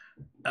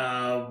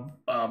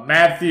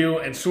 Matthew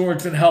and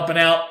Sorensen helping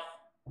out.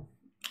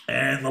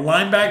 And the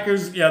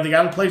linebackers, they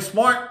got to play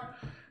smart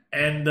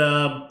and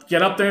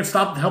get up there and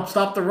help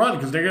stop the run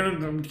because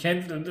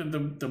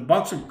the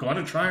Bucs are going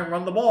to try and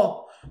run the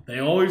ball. They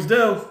always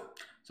do.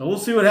 So we'll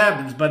see what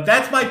happens. But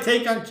that's my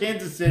take on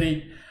Kansas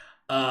City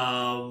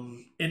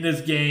in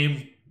this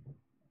game.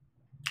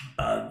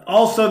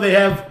 Also, they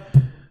have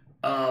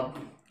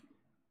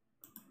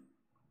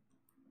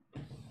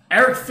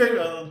Eric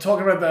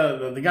talking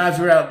about the guys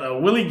who are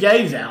out. Willie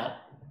Gay's out.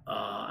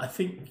 I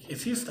think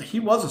he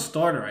was a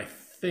starter. I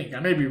think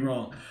I may be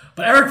wrong,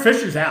 but Eric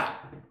Fisher's out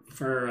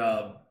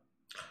for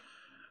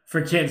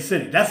Kansas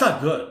City. That's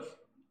not good,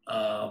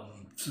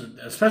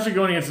 especially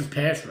going against his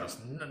pass rush.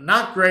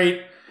 Not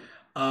great.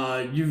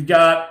 You've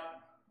got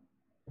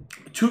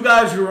 2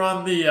 guys who are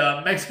on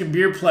the Mexican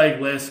beer plague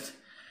list.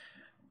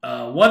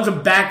 One's a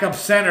backup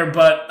center,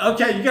 but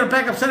okay, you got a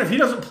backup center. If he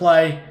doesn't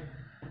play,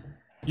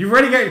 you've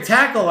already got your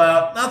tackle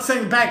out. Not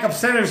saying the backup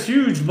center is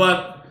huge,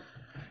 but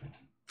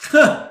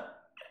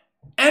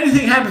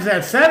anything happens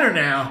at center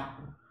now.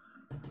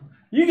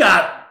 You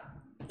got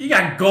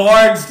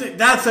guards.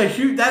 That's a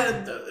huge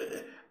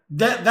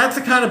that's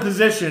the kind of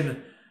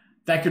position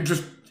that could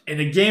just in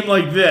a game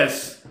like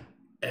this,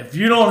 if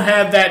you don't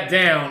have that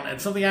down and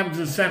something happens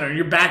to the center,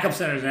 your backup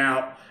center's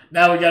out.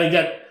 Now we got to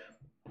get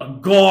a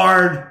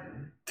guard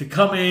to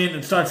come in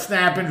and start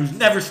snapping who's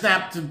never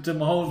snapped to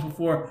Mahomes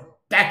before.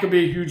 That could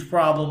be a huge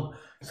problem.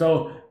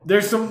 So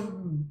there's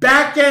some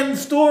back end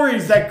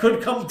stories that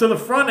could come to the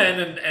front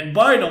end and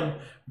bite them.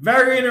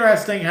 Very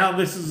interesting how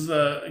this is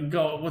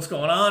what's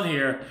going on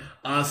here.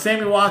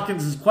 Sammy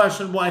Watkins is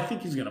questionable. I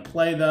think he's going to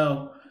play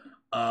though.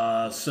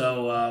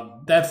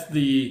 So that's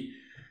the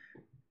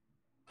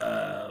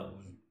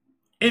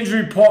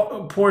injury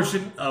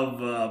portion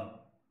of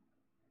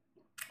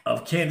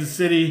Kansas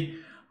City.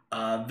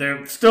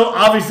 They're still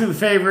obviously the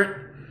favorite,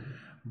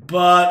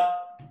 but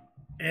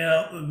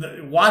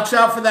watch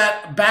out for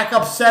that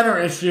backup center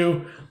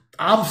issue.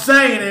 I'm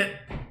saying it.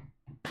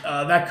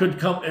 That could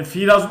come if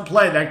he doesn't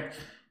play.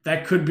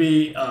 That could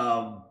be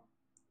from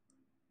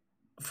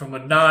a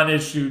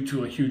non-issue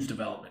to a huge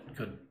development.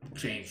 Could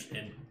change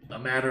in a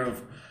matter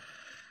of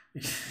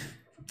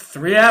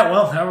 3 hours.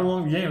 Well, however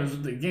long the game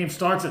is. The game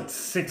starts at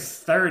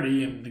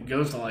 6:30 and it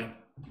goes to like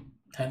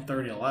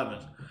 10:30, 11.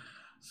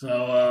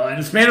 So in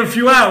the span of a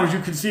few hours, you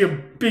can see a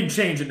big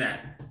change in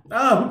that.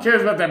 Oh, who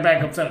cares about that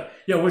backup center?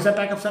 Yo, where's that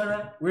backup center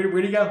at?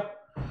 Where'd he go?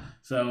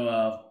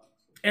 So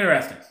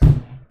interesting.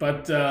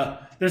 But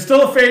they're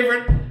still a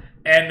favorite.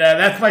 And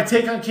that's my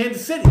take on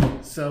Kansas City.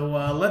 So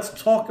let's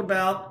talk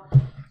about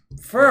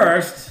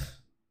first.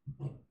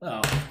 Oh,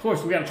 of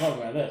course, we got to talk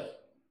about this.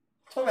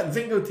 Talk about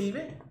Zingo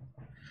TV.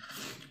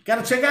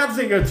 Got to check out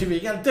Zingo TV.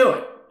 You got to do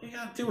it. You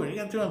got to do it.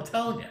 I'm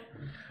telling you.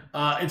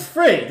 It's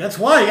free. That's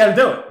why you got to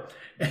do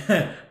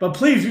it. But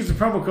please use the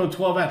promo code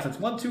 12ounce. That's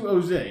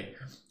 12OZ.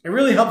 It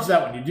really helps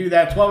out when you do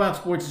that. 12 Ounce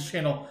Sports is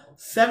channel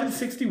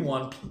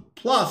 761.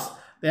 Plus,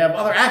 they have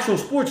other actual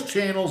sports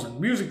channels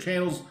and music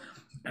channels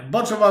and a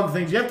bunch of other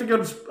things. You have to go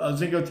to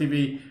Zingo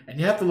TV and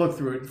you have to look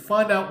through it and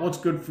find out what's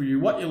good for you,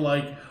 what you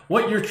like,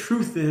 what your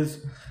truth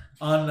is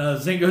on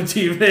Zingo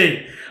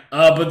TV.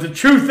 But the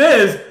truth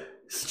is,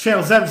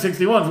 channel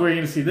 761 is where you're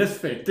going to see this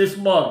fit, this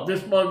mug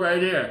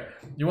right here.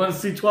 You want to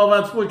see 12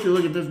 Ounce Sports, you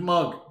look at this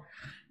mug.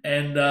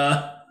 And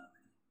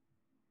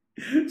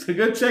so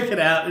go check it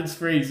out. It's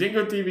free,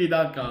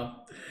 zingotv.com.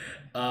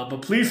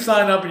 But please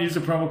sign up and use the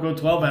promo code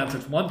 12ounce.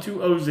 It's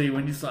 12OZ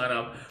when you sign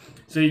up.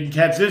 So you can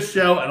catch this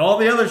show and all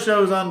the other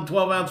shows on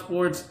 12 Ounce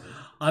Sports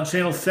on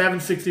channel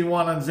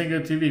 761 on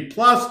Zingo TV.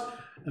 Plus,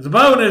 as a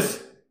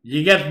bonus,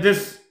 you get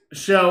this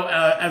show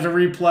as a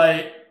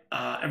replay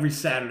every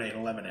Saturday at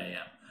 11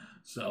 a.m.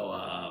 So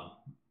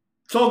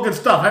it's all good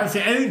stuff. I didn't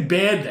see anything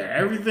bad there.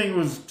 Everything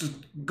was just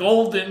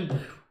golden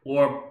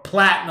or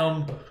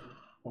platinum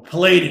or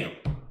palladium.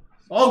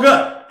 All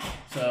good.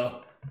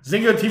 So,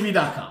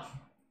 zingotv.com.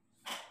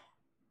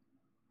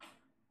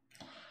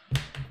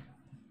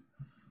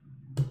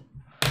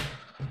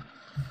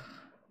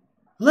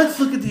 Let's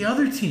look at the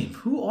other team.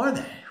 Who are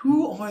they?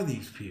 Who are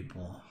these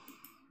people?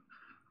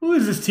 Who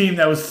is this team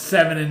that was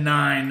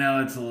 7-9?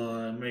 Now it's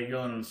may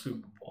go into the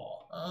Super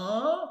Bowl.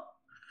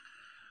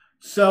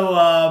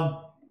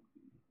 So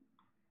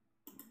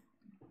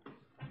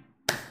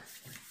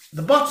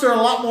the Bucs are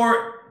a lot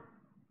more,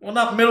 well,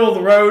 not middle of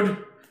the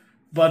road,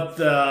 but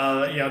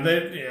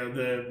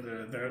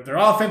their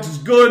offense is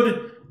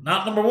good.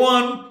 Not number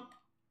 1.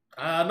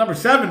 Number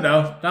 7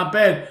 though, not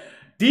bad.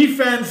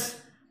 Defense.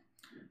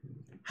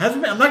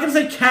 hasn't been, I'm not going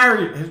to say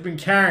has been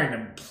carrying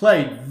them,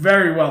 played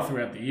very well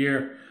throughout the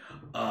year.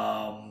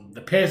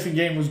 The passing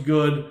game was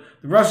good.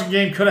 The rushing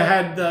game could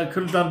have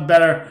done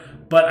better,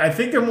 but I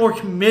think they're more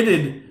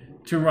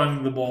committed to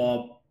running the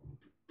ball.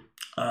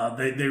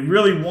 They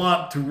really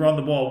want to run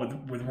the ball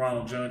with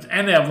Ronald Jones,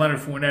 and they have Leonard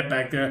Fournette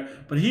back there,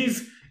 but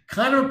he's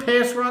kind of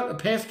a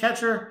pass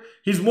catcher.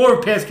 He's more of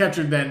a pass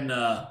catcher than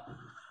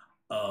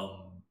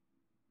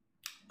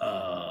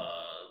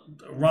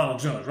Ronald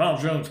Jones.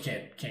 Ronald Jones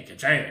can't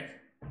catch anything.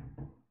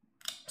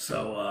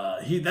 So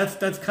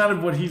that's kind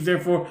of what he's there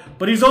for.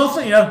 But he's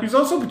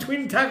also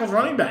between the tackles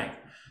running back.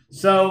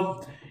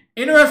 So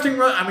interesting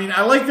run. I mean,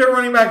 I like their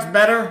running backs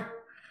better.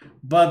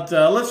 But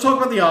let's talk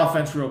about the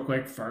offense real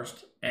quick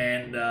first.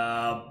 And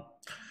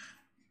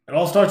it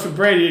all starts with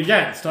Brady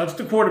again. It starts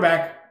with the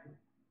quarterback.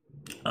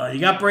 You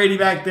got Brady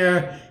back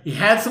there. He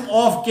had some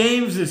off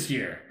games this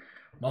year.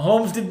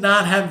 Mahomes did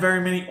not have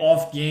very many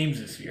off games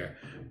this year.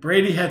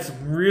 Brady had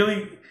some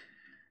really,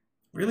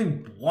 really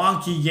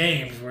wonky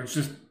games where it's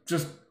just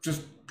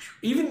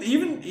even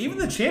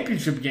the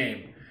championship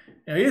game.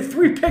 He had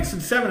 3 picks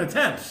in 7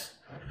 attempts,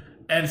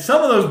 and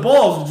some of those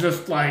balls are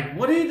just like,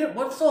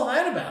 what's all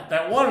that about?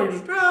 That one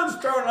was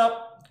just throwing it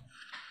up.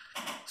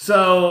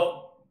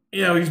 So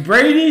he's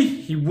Brady.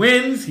 He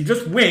wins. He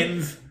just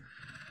wins.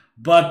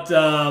 But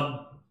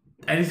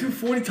and he threw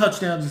 40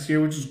 touchdowns this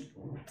year, which is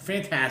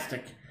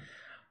fantastic.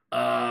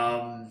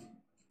 But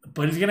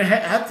he's gonna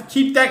have to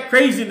keep that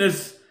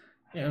craziness.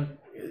 I'm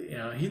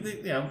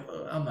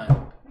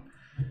not.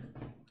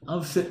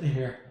 I'm sitting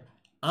here.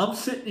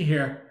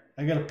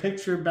 I got a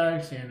picture of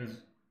Barry Sanders.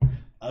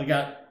 I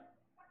got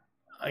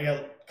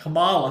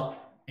Kamala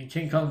and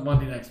King Kong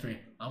Bundy next to me.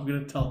 I'm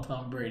gonna tell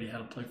Tom Brady how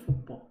to play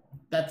football.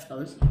 That's how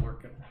this is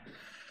working.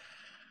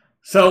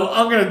 So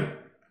I'm gonna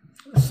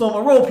slow my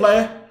role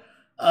player.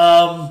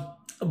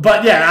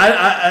 But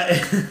yeah,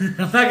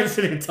 I'm not gonna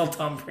sit here and tell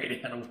Tom Brady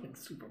how to win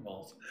Super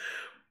Bowls.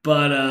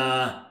 But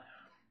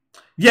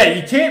yeah,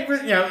 you can't.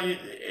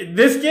 In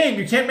this game,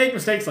 you can't make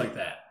mistakes like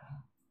that.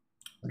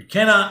 You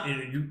cannot.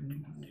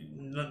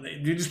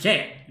 You just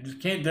can't. You just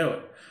can't do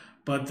it.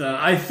 But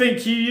I think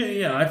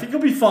he'll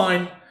be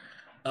fine.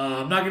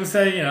 I'm not gonna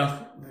say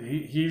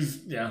he's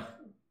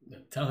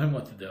tell him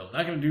what to do. I'm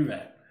not gonna do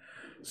that.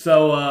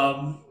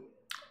 So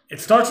it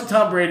starts with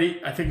Tom Brady.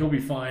 I think he'll be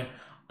fine.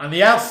 On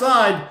the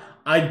outside,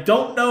 I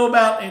don't know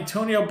about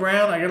Antonio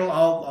Brown.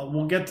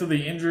 We'll get to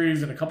the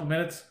injuries in a couple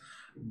minutes,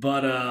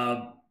 but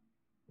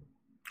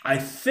I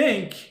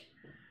think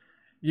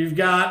you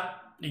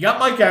got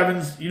Mike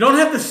Evans. You don't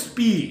have the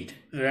speed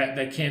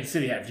that Kansas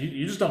City has.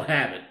 You just don't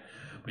have it.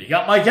 But you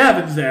got Mike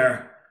Evans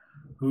there,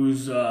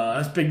 who's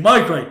that's Big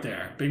Mike right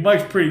there. Big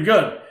Mike's pretty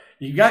good.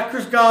 You got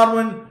Chris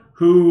Godwin,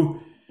 who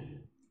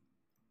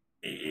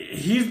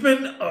he's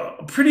been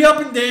pretty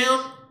up and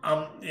down.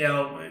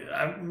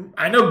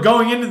 I know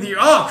going into the year,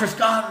 Chris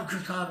Godwin,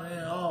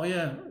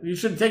 you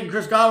should have taken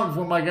Chris Godwin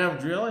before Mike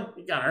Evans. Really?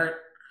 He got hurt.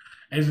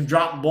 And he's been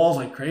dropping balls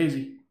like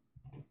crazy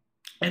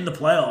in the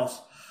playoffs.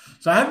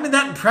 So I haven't been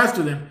that impressed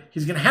with him.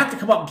 He's going to have to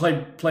come up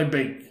and play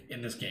big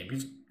in this game.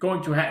 He's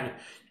going to have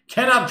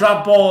cannot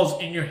drop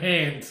balls in your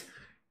hands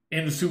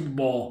in the Super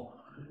Bowl.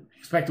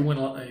 Expect to win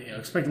a lot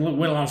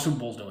of Super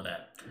Bowls doing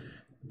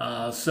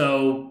that.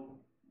 So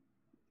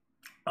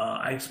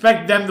I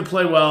expect them to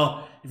play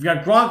well. You've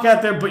got Gronk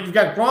out there, but you've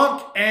got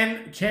Gronk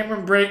and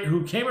Cameron Brate,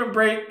 who Cameron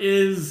Brate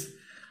is,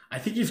 I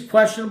think he's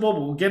questionable,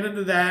 but we'll get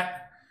into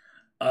that.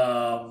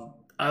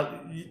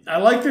 I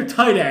like their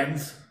tight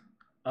ends.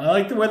 I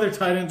like the way their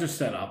tight ends are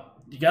set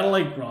up. You got to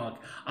like Gronk.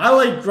 I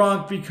like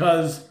Gronk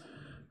because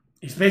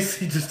he's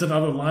basically just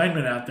another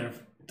lineman out there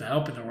to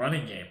help in the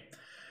running game.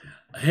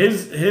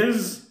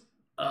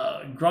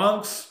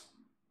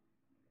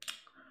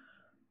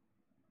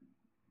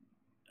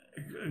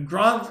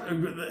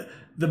 Gronk,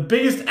 the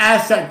biggest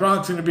asset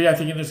Gronk's going to be, I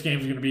think, in this game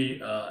is going to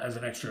be as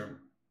an extra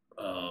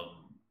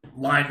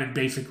lineman,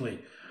 basically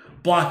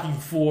blocking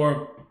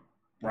for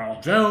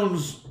Ronald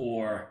Jones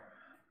or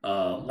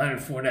Leonard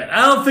Fournette.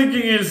 I don't think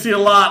you're going to see a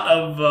lot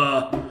of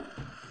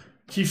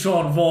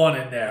Keyshawn Vaughn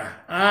in there.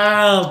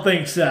 I don't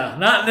think so.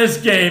 Not in this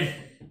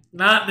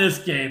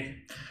game.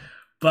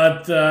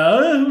 But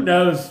who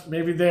knows?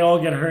 Maybe they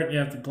all get hurt and you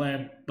have to play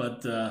them.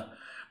 But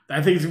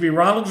I think it's going to be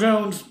Ronald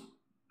Jones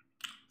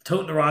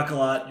toting the rock a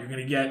lot. You're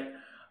going to get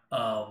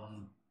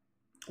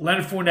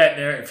Leonard Fournette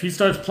there. If he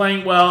starts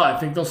playing well, I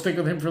think they'll stick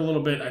with him for a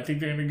little bit. I think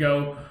they're going to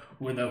go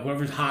with a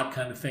whoever's hot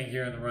kind of thing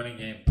here in the running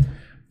game.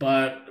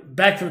 But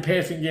back to the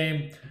passing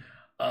game.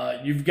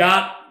 You've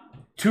got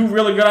 2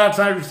 really good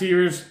outside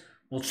receivers.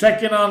 We'll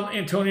check in on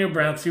Antonio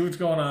Brown, see what's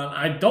going on.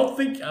 I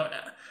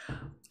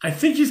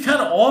think he's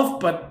kind of off,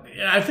 but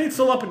I think it's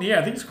still up in the air.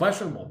 I think it's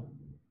questionable.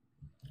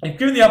 If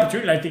given the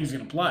opportunity, I think he's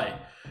going to play.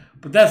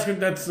 But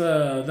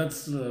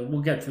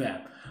we'll get to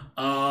that.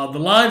 The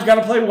line's got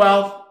to play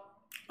well.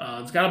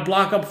 It's got to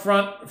block up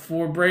front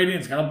for Brady.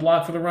 It's got to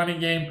block for the running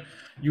game.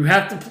 You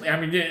have to.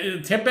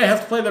 Tampa Bay has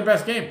to play their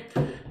best game.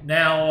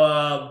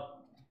 Now,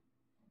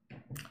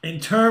 in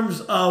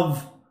terms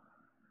of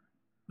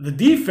the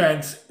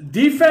defense,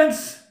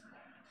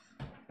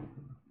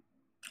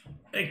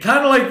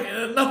 kind of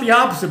like, not the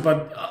opposite,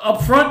 but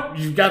up front,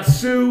 you've got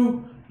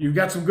Sue. You've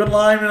got some good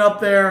linemen up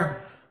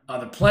there.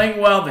 They're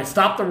playing well. They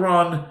stop the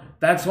run.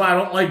 That's why I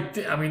don't like,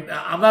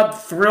 I'm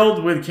not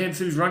thrilled with Kansas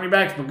City's running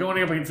backs, but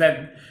going up against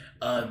that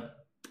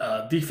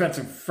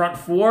defensive front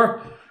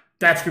four,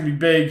 that's going to be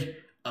big.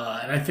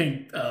 And I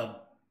think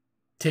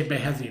Tampa Bay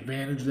has the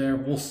advantage there.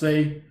 We'll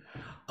see.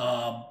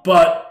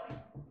 But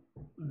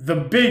the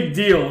big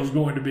deal is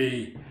going to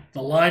be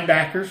the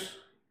linebackers.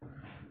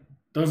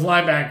 Those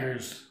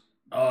linebackers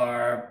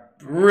are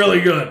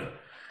really good.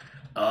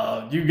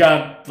 You've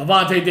got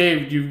Levante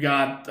David. You've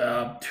got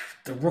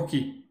the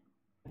rookie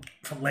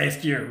from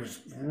last year who's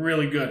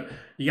really good.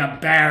 You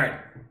got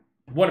Barrett.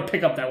 What a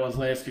pickup that was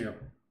last year.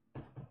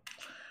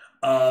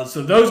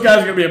 So those guys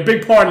are going to be a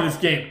big part of this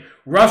game.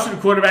 Rushing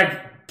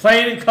quarterback,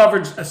 playing in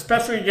coverage,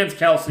 especially against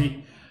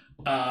Kelsey.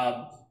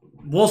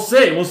 We'll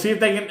see. We'll see if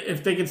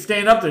they can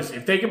stand up to this.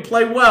 If they can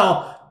play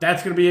well,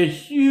 that's going to be a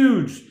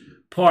huge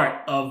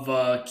part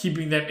of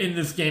keeping them in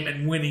this game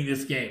and winning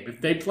this game. If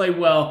they play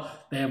well,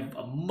 they have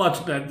a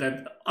much better,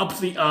 that ups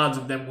the odds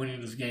of them winning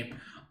this game.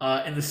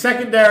 In the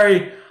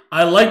secondary,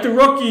 I like the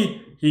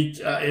rookie.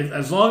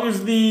 As long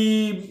as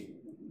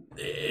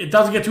it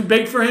doesn't get too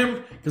big for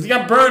him, because he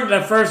got burned in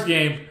that first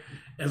game.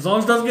 As long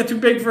as it doesn't get too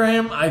big for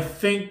him, I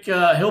think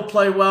he'll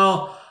play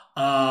well.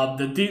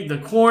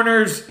 The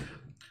corners,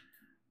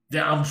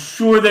 I'm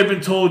sure they've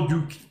been told,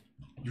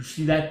 you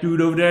see that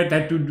dude over there?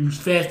 That dude who's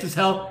fast as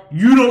hell?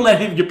 You don't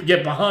let him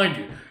get behind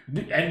you.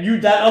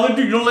 And that other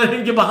dude, you don't let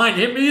him get behind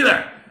him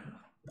either.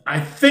 I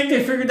think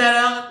they figured that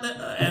out.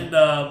 And,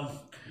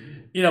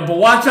 but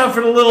watch out for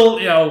the little,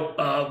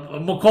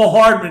 McCall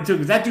Hardman too,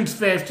 because that dude's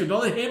fast too.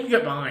 Don't let him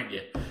get behind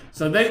you.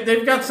 So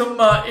they've got some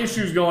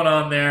issues going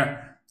on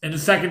there in the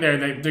secondary.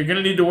 They're going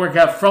to need to work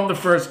out from the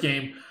first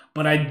game.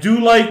 But I do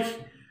like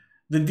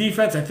the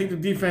defense. I think the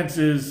defense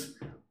is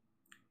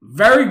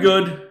very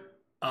good.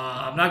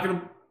 I'm not going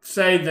to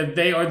say that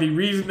they are the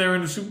reason they're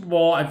in the Super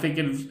Bowl. I think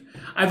this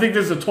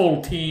is a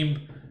total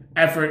team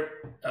effort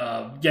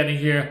getting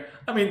here.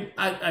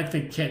 I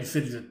think Kansas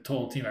City's a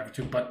total team effort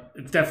too, but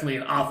it's definitely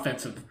an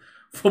offensive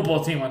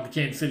football team on the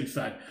Kansas City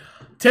side.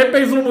 Tampa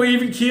Bay's a little more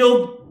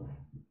even-keeled.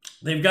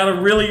 They've got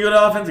a really good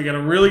offense. They've got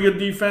a really good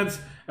defense.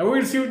 And we're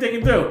going to see what they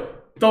can do.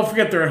 Don't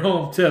forget they're at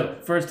home too.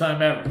 First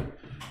time ever.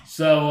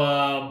 So,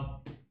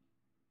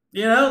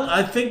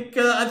 I think,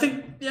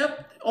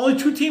 only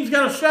two teams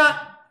got a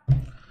shot.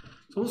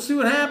 So we'll see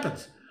what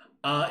happens.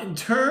 In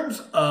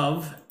terms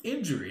of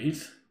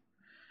injuries,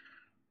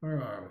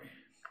 where are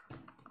we?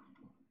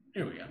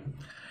 Here we go.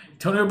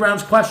 Antonio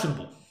Brown's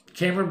questionable.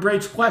 Cameron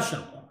Brate's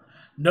questionable.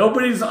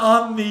 Nobody's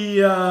on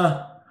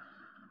the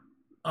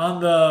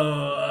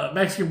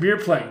Mexican beer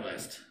playing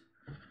list.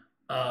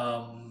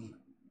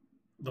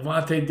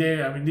 Levante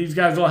David. These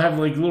guys all have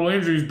like little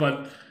injuries,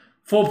 but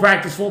full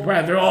practice.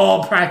 They're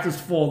all practice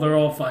full. They're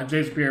all fine.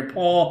 Jason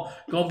Pierre-Paul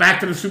going back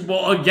to the Super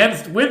Bowl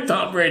with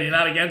Tom Brady,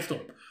 not against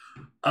him.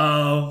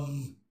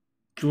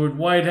 Jordan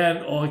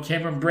Whitehead or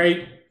Cameron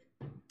Brate.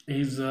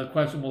 He's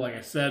questionable, like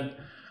I said.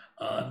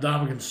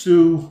 Dominican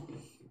Sue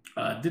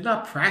did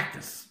not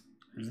practice.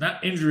 He's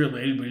not injury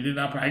related, but he did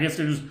not practice. I guess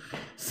they're just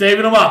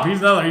saving him up.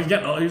 He's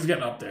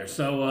getting up there.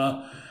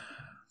 So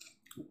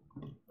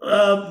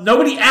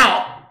nobody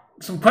out.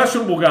 Some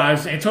questionable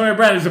guys. Antonio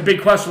Brown is a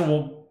big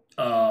questionable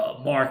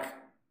mark.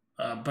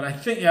 But I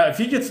think if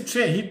he gets a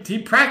chance, he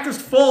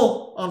practiced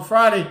full on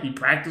Friday. He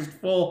practiced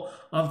full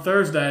on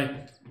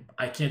Thursday.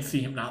 I can't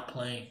see him not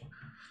playing.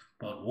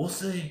 But we'll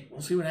see.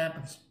 We'll see what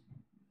happens.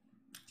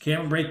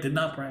 Cameron Brate did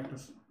not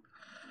practice.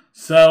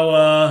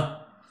 So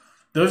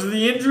those are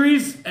the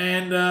injuries,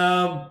 and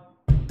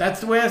that's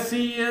the way I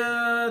see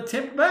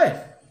Tampa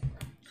Bay.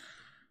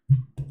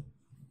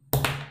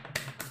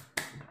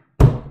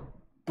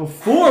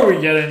 Before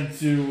we get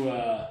into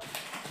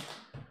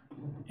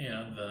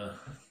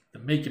the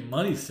making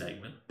money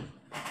segment,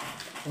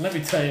 let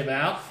me tell you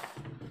about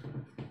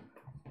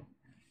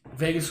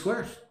Vegas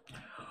Squares.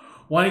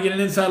 Want to get an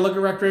inside look at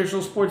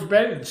recreational sports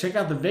betting? Check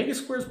out the Vegas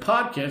Squares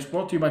podcast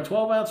brought to you by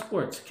 12 Ounce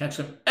Sports. Catch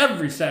them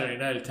every Saturday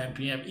night at 10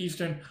 p.m.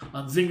 Eastern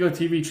on Zingo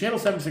TV, channel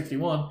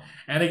 761,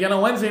 and again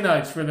on Wednesday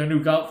nights for their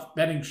new golf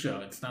betting show.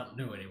 It's not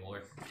new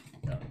anymore.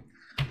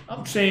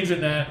 I'm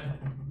changing that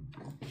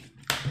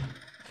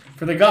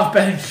for the golf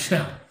betting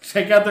show.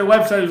 Check out their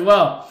website as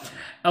well,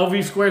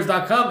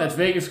 lvsquares.com. That's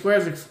Vegas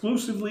Squares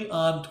exclusively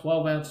on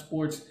 12 Ounce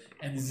Sports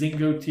and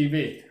Zingo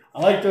TV. I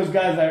like those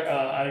guys.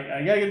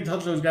 I gotta get in touch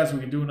with those guys so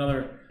we can do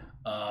another,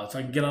 so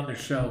I can get on their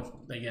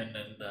show again.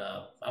 And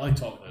I like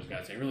talking to those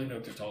guys. They really know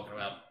what they're talking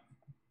about.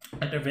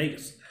 And they're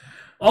Vegas.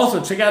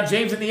 Also, check out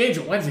James and the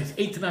Angel Wednesdays,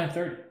 8 to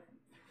 9:30.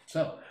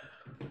 So,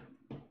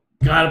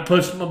 gotta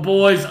push my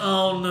boys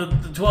on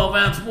the 12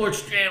 Ounce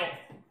Sports channel.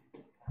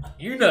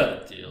 You know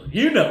the deal.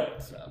 You know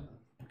what's up.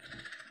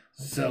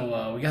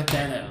 So we got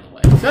that out of the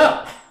way.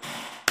 So,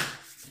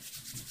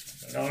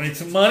 we don't need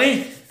some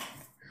money.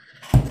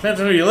 Depends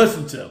on who you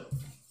listen to.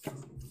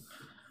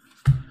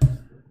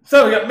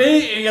 So we got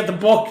me, and we got the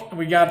book, and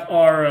we got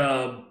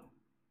our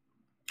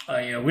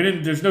We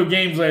didn't. There's no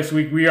games last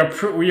week. We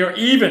are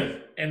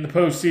even in the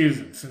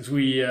postseason since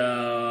we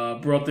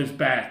brought this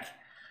back.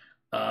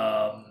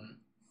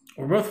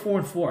 We're both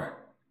 4-4,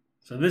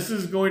 so this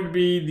is going to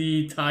be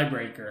the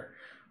tiebreaker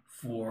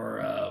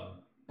for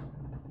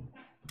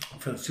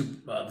the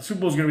Super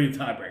Bowl is going to be the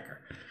tiebreaker.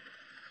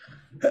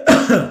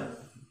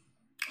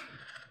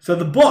 So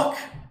the book,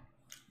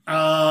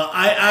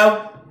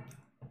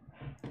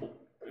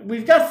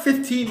 we've got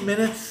 15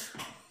 minutes.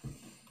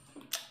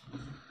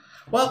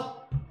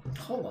 Well,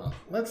 hold on.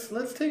 Let's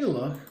take a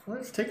look.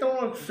 Let's take a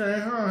look.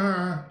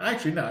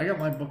 Actually, no, I got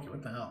my book.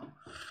 What the hell?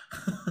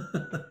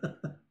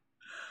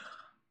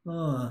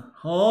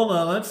 Hold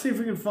on. Let's see if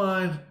we can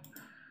find.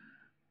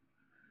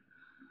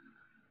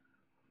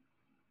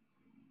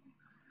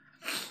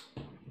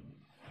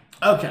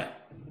 Okay.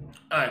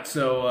 All right.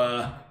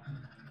 So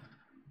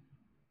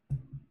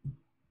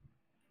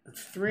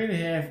it's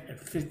 3.5 and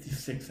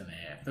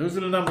 56.5. Those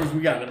are the numbers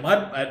we got at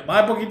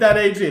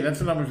mybookie.ag. That's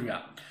the numbers we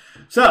got.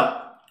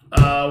 So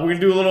we're gonna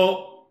do a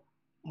little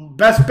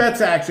best bets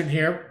action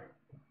here.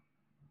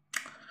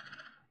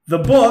 The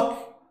book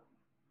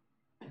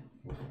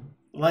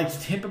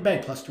likes Tampa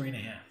Bay plus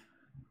 3.5.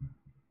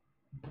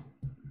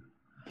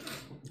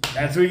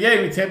 That's what he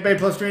gave me, Tampa Bay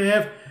plus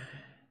 3.5.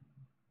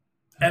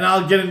 And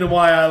I'll get into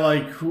why I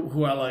like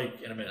who I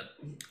like in a minute.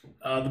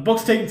 The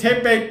book's taking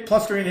Tampa Bay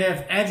plus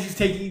 3.5, and she's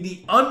taking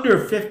the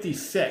under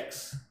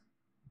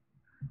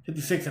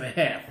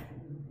 56.5.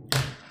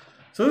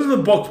 So those are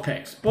the book's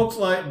picks. Book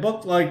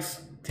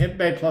likes Tampa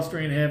Bay plus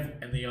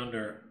 3.5 and the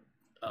under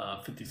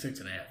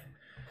 56.5.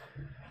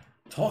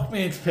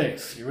 Talkman's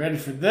picks. You ready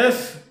for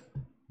this?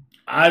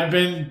 I've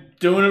been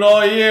doing it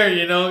all year.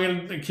 I'm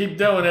going to keep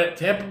doing it.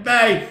 Tampa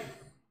Bay.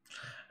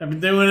 I've been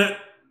doing it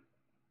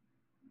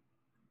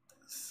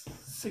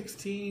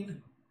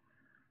 16,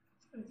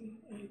 17,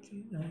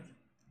 18, 19,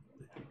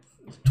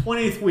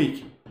 20th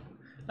week.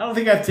 I don't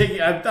think I've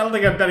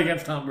bet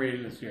against Tom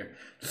Brady this year.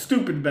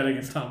 Stupid bet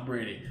against Tom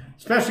Brady,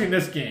 especially in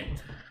this game.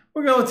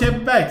 We're going with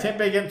Tampa Bay. Tampa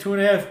Bay getting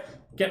 2.5,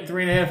 getting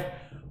 3.5,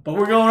 but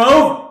we're going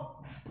over.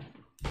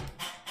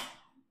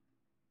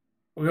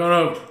 We're going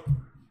over.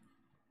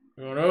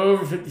 We're going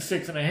over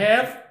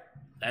 56.5.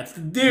 That's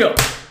the deal.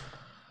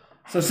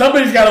 So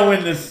somebody's got to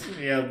win this,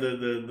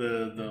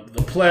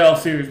 the playoff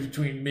series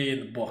between me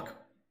and the book.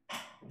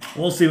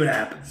 We'll see what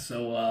happens.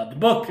 So the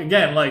book,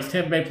 again, likes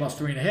Tampa Bay plus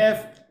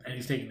 3.5, and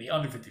he's taking the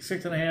under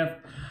 56.5.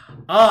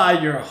 I,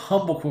 your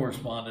humble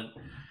correspondent,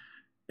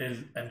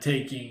 am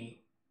taking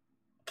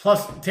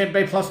Tampa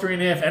Bay plus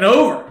 3.5 and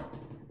over.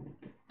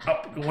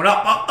 Going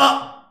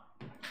up.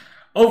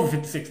 Over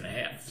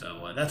 56.5.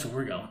 So that's where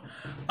we're going.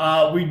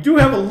 We do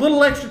have a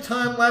little extra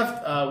time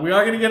left. We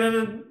are going to get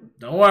into...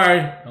 Don't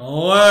worry. We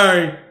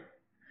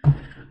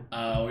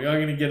are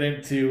going to get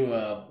into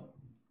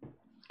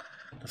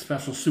the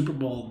special Super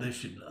Bowl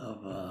edition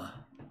of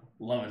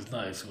Love is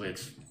Nice,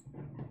 which...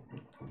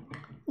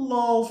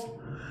 lols.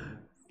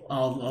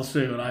 I'll show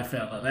you what I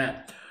found on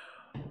that.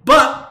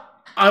 But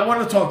I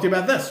want to talk to you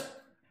about this.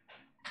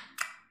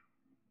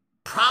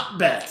 Prop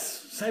bets.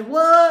 Say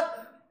what?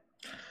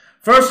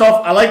 First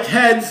off, I like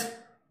heads.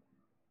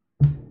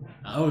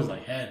 I always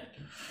like head.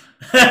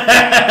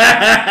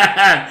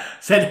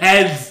 Said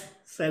heads.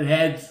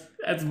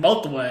 That's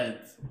multiple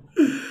heads.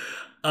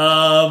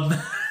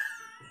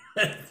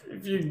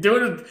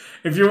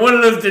 If you're one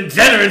of those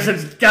degenerates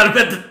that's gotta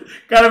bet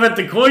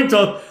the coin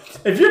toss.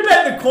 If you're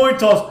betting the coin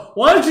toss,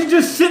 why don't you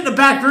just sit in the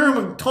back room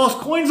and toss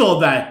coins all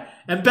day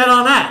and bet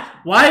on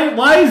that?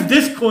 Why is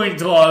this coin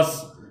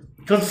toss?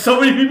 Because so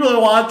many people are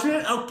watching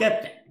it? I'll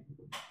get that.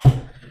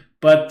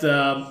 But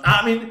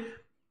Tampa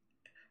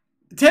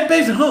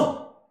Bay's at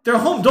home. They're a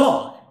home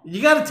dog.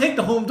 You got to take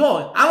the home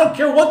dog. I don't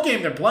care what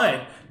game they're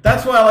playing.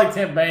 That's why I like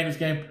Tampa Bay in this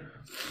game.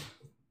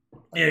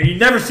 You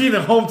never see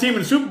the home team in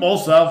the Super Bowl,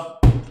 so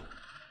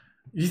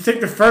you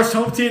think the first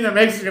home team that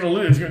makes it is going to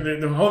lose.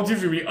 The home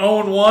team's going to be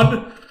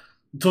 0-1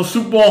 until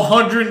Super Bowl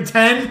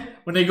 110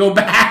 when they go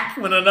back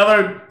when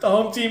the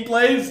home team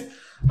plays?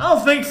 I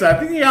don't think so. I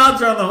think the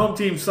odds are on the home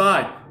team's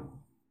side.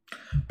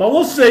 But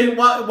we'll see.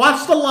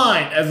 Watch the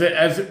line as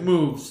it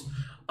moves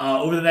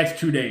over the next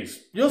 2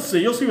 days. You'll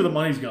see where the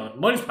money's going.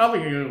 Money's probably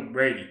going to go to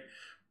Brady.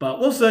 But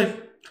we'll see.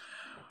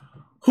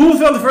 Who will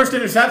throw the first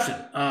interception?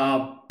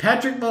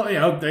 Patrick,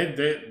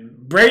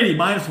 Brady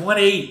minus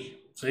 180.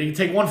 So you can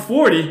take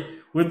 140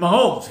 with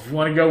Mahomes if you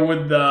want to go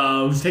with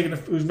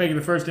who's making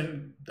the first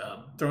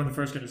throwing the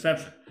first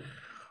interception.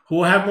 Who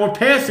will have more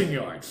passing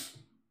yards?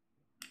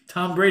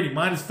 Tom Brady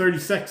minus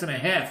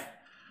 36.5.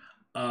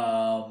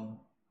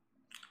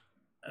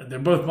 They're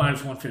both minus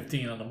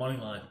 115 on the money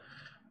line.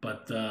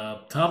 But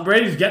Tom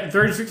Brady's getting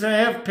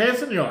 36.5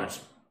 passing yards.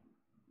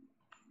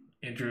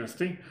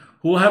 Interesting.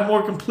 Who will have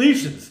more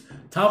completions?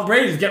 Tom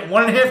Brady's getting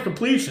 1.5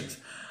 completions.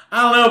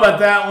 I don't know about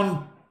that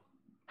one.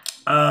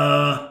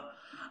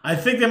 I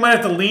think they might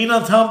have to lean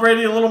on Tom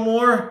Brady a little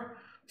more,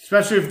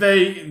 especially if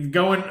they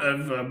go in.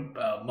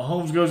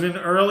 Mahomes goes in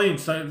early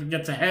and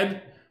gets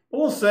ahead. But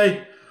we'll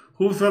see.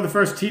 Who will throw the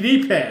first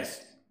TD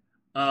pass?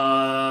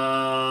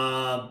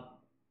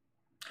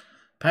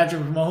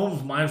 Patrick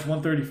Mahomes, minus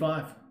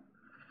 135.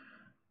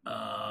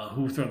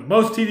 Who threw the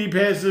most TD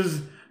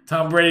passes?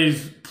 Tom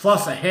Brady's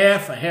plus a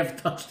half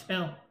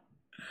touchdown.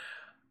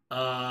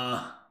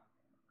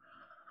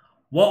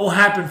 What will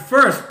happen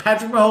first?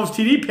 Patrick Mahomes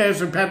TD pass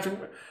or Patrick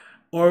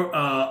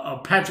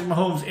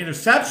Mahomes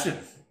interception?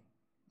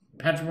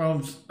 Patrick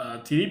Mahomes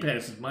TD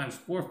pass is minus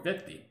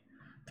 450.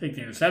 Take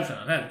the interception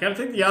on that. You got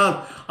to take the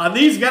odds on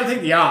these. You got to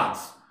take the odds.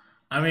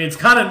 I mean, it's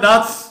kind of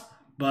nuts,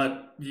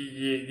 but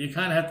you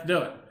kind of have to do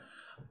it.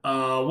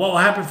 What will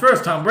happen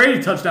first? Tom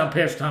Brady touchdown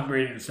pass, Tom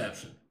Brady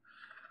interception.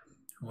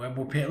 Who have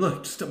more pass?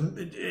 Look,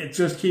 it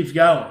just keeps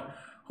going.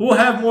 Who will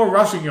have more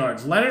rushing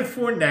yards? Leonard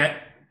Fournette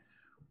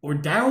or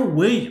Darrell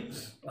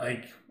Williams?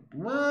 Like,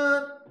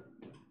 what?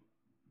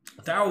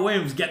 Darrell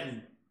Williams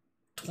getting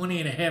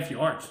 20.5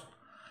 yards.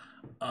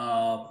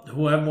 Who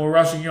will have more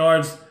rushing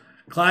yards?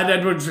 Clyde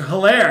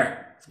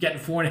Edwards-Helaire is getting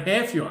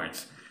 4.5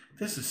 yards.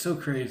 This is so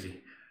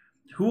crazy.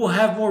 Who will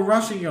have more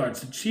rushing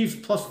yards? The Chiefs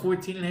plus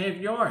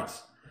 14.5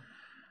 yards.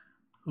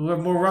 Who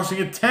have more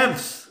rushing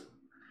attempts?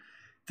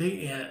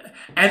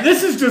 And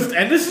this is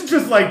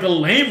just like the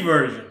lame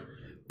version.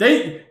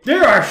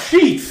 There are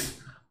sheets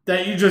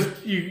that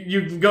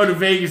you can go to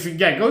Vegas and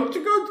get. Go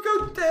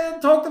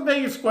talk to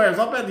Vegas Squares.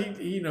 I'll bet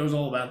he knows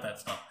all about that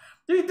stuff.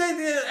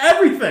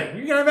 Everything.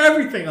 You can have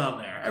everything on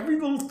there. Every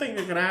little thing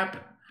that can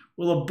happen.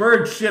 Will a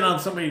bird shit on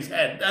somebody's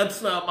head?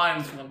 That's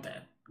minus 110.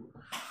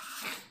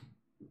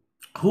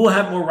 Who will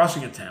have more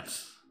rushing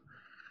attempts?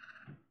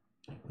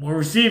 More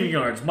receiving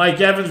yards.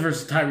 Mike Evans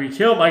versus Tyreek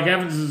Hill. Mike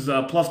Evans is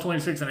plus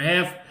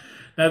 26.5.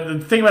 Now, the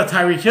thing about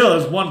Tyreek Hill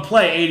is one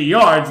play, 80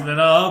 yards, and then,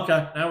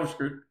 okay, now we're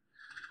screwed.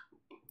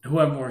 Who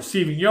have more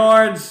receiving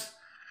yards?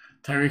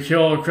 Tyreek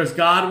Hill or Chris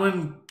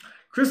Godwin?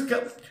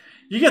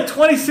 You get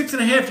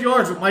 26.5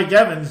 yards with Mike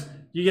Evans.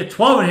 You get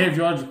 12.5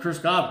 yards with Chris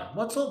Godwin.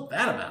 What's all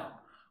that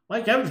about?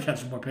 Mike Evans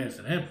catches more passes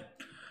than him.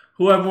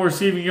 Who have more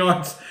receiving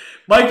yards?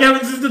 Mike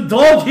Evans is the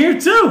dog here,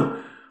 too.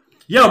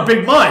 Yo,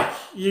 Big Mike,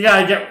 you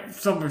got to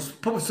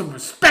put some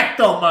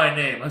respect on my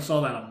name. I saw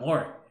that on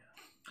Maury.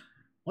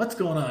 What's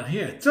going on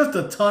here? Just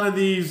a ton of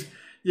these.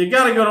 You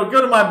got to go to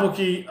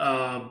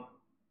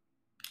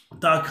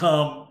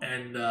mybookie.com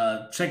and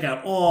check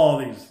out all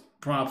these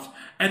props.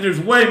 And there's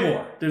way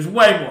more. There's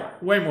way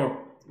more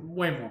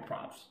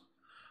props.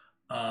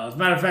 As a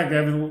matter of fact,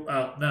 no,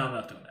 I'm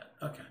not doing that.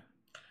 Okay.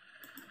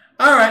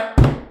 All right.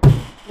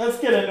 Let's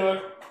get into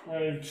it.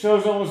 The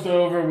show's almost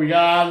over. We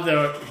got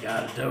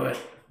to do it.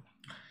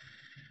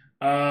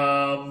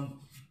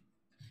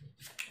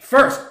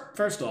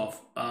 First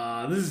off,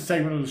 this is a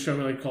segment of the show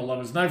we like to call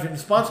Love is Knife, and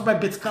it's sponsored by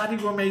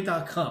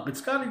BiscottiGourmet.com.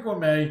 Biscotti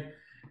Gourmet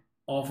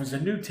offers a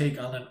new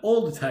take on an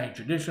old Italian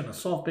tradition, a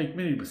soft-baked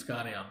mini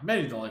biscotti on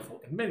many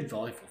delightful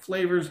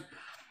flavors.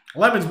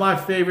 Lemon's my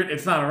favorite.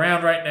 It's not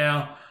around right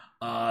now.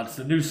 It's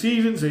the new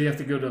season, so you have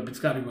to go to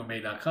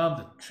BiscottiGourmet.com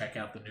to check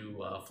out the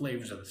new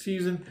flavors of the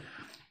season.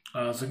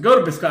 So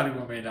go to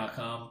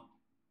BiscottiGourmet.com.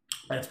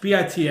 That's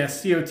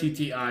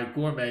BITSCOTTI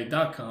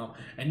gourmet.com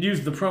and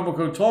use the promo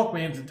code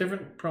TALKMAN. It's a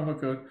different promo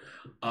code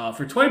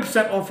for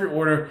 20% off your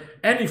order.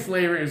 Any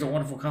flavor is a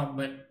wonderful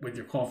compliment with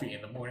your coffee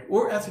in the morning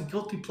or as a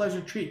guilty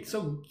pleasure treat.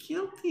 So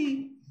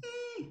guilty.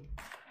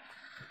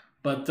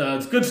 But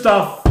it's good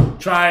stuff.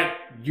 Try it.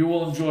 You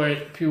will enjoy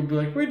it. People will be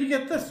like, where'd you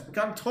get this?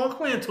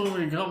 TalkMan told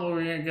me to come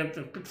over here and get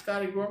the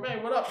Biscotti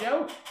Gourmet. What up,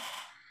 yo?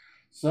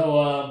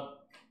 So,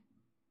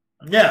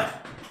 yeah.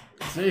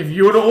 So if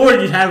you were to order,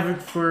 you'd have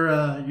it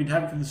for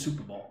the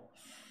Super Bowl.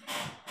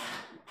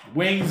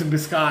 Wings and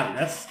biscotti.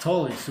 That's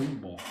totally Super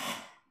Bowl.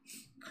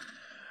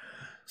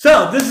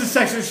 So this is a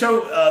section of the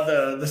show,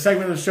 the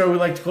segment of the show we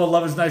like to call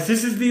Love is Nice.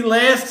 This is the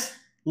last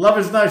Love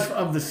is Nice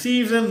of the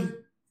season.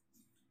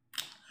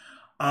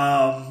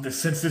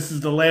 Since this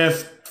is the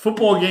last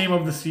football game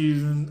of the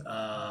season,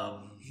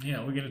 we're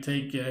going to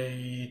take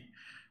a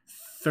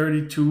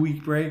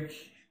 32-week break.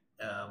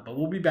 But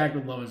we'll be back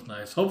with Love is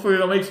Nice. Hopefully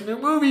they'll make some new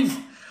movies.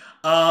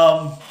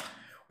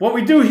 What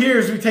we do here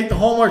is we take the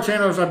Hallmark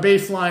Channel as our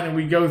baseline and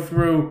we go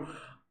through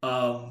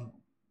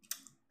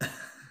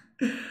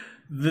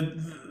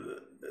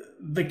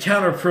the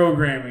counter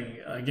programming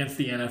against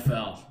the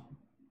NFL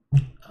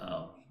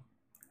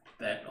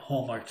that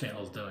Hallmark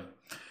Channel is doing.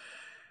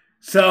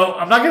 So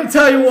I'm not going to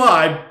tell you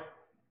why.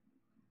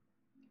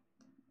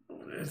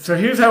 So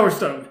here's how we're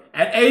starting.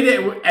 At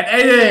 8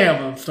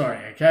 a.m. I'm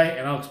starting, okay?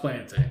 And I'll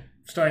explain it to you.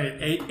 Starting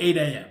at 8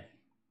 a.m.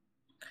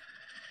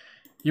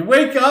 You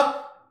wake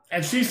up,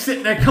 and she's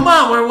sitting there. Come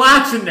on, we're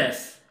watching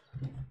this.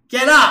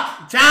 Get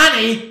up.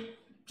 Johnny,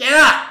 get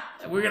up.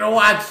 We're going to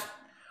watch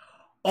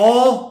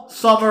all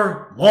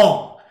summer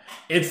long.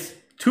 It's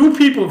two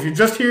people, if you're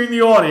just hearing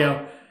the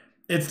audio,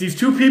 it's these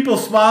two people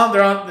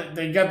smiling.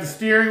 They got the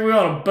steering wheel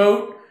on a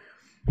boat.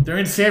 They're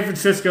in San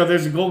Francisco.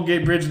 There's a Golden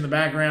Gate Bridge in the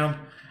background.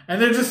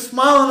 And they're just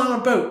smiling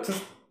on a boat.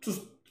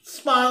 Just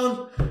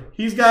smiling.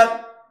 He's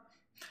got...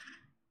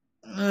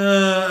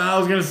 I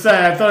was going to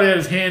say, I thought he had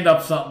his hand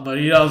up something, but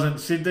he doesn't.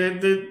 See,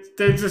 they're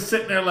just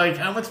sitting there like,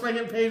 how much am I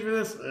getting paid for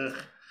this? Ugh.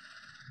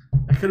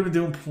 I could have been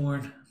doing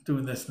porn,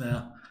 doing this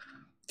now.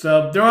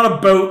 So they're on a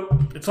boat.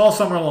 It's all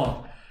summer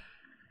long.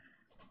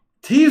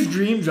 T's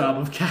dream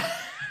job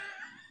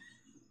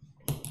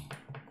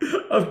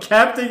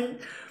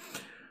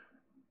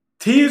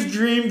T's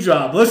dream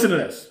job, listen to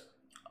this,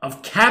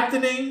 of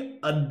captaining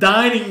a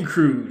dining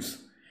cruise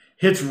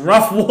hits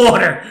rough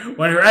water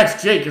when her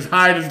ex Jake is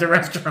hired as the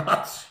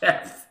restaurant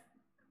chef.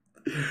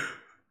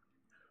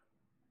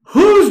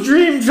 Whose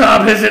dream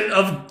job is it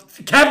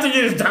of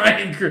captaining his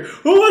dining crew?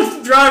 Who wants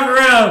to drive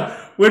around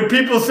when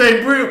people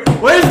say,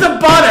 where's the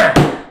butter?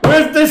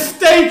 Where's the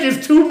steak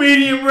is too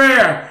medium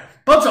rare?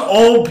 Bunch of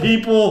old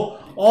people,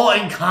 all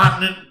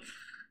incontinent.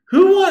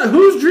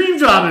 Whose dream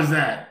job is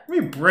that?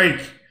 Give me a break.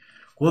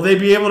 Will they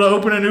be able to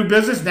open a new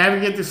business,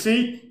 navigate the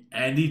sea,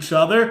 and each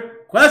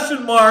other?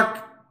 Question mark.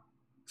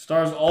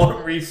 Stars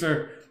Alden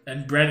Reeser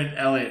and Brendan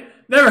Elliott.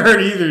 Never heard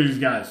of either of these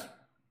guys.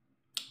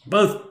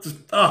 Both just,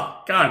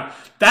 oh, God.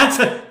 That's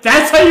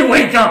how you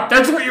wake up.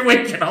 That's what you're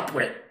waking up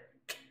with.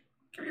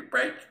 Give me a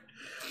break.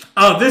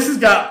 This has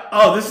got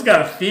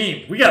a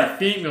theme. We got a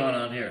theme going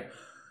on here.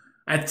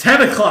 At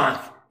 10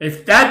 o'clock,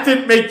 if that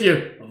didn't make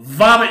you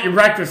vomit your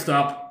breakfast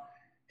up,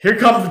 here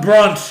comes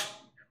brunch.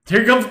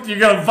 You're going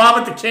to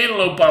vomit the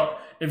cantaloupe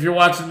up if you're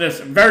watching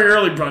this. A very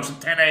early brunch at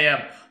 10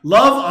 a.m.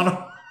 Love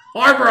on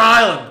Harbor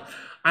Island.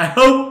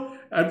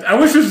 I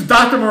wish it was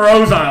Dr.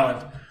 Moreau's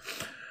Island.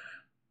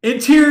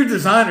 Interior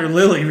designer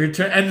Lily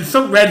returned, and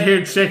some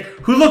red-haired chick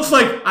who looks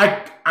like,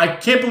 I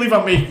can't believe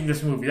I'm making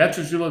this movie. That's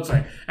what she looks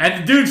like.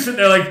 And the dude's sitting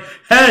there like,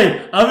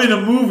 hey, I'm in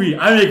a movie.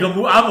 I'm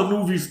a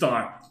movie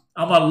star.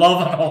 I'm on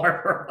Love on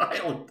Harbor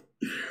Island.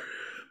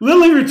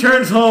 Lily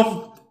returns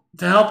home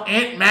to help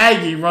Aunt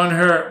Maggie run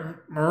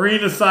her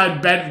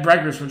marina-side bed and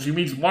breakfast when she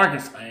meets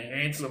Marcus, a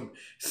handsome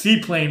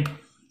seaplane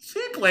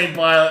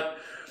pilot.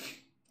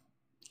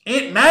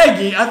 Aunt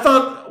Maggie, I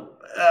thought,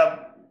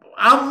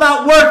 I'm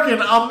not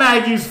working on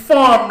Maggie's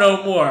farm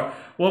no more.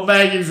 Well,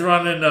 Maggie's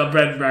running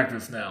bread and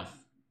breakfast now.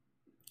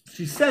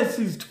 She says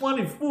she's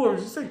 24.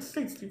 She's like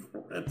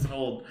 64. That's an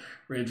old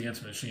Rage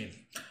Against the Machine.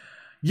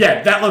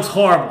 Yeah, that looks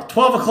horrible.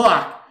 12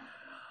 o'clock.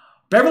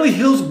 Beverly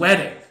Hills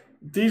Wedding.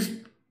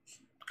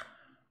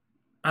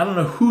 I don't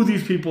know who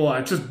these people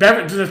are. Just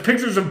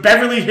pictures of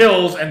Beverly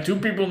Hills and two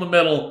people in the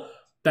middle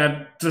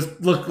that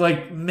just look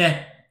like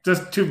meh.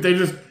 They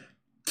just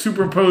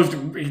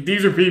superimposed.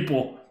 These are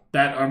people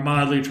that are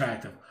mildly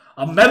attractive.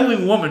 A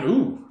meddling woman,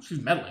 ooh,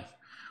 she's meddling,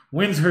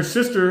 wins her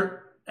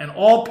sister an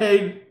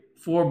all-paid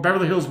for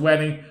Beverly Hills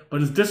wedding,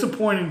 but is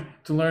disappointed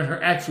to learn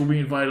her ex will be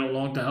invited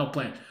along to help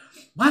plan.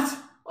 What?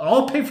 An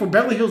all-paid for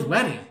Beverly Hills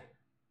wedding?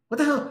 What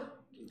the hell?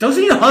 Does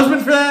he need a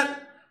husband for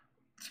that?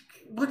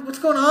 What's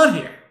going on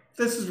here?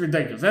 This is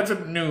ridiculous. That's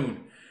at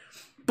noon.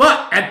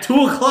 But at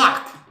 2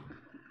 o'clock,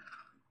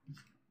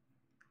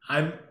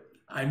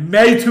 I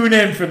may tune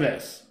in for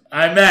this.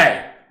 I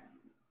may.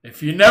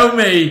 If you know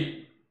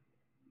me,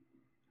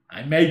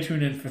 I may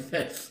tune in for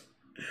this.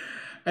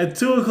 At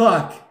 2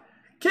 o'clock,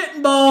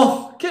 Kitten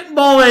Ball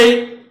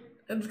 8.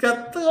 It's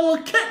got the little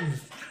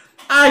kittens.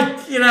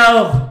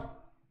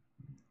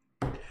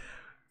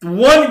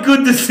 One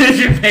good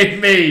decision they've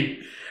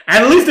made.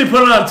 And at least they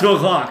put it on 2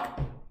 o'clock.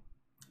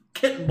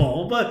 Kitten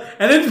Ball,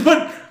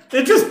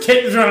 they're just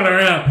kittens running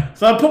around.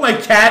 So I put my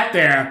cat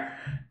there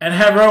and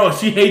have her.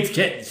 She hates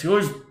kittens.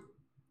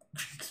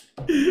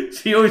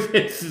 She always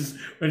hisses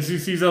when she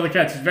sees other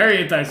cats. She's very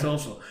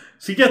antisocial.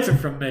 She gets it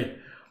from me.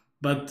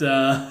 But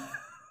I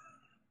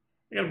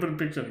gotta put a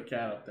picture of the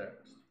cat up there.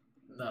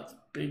 Nuts,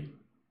 big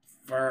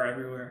fur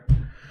everywhere.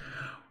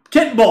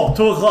 Kitten Ball,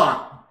 2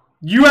 o'clock.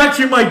 You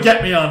actually might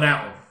get me on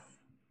that one.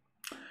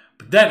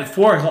 But then at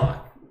 4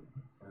 o'clock,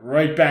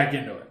 right back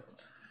into it.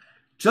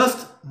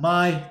 Just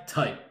My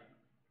Type.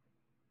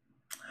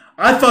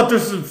 I thought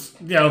this was,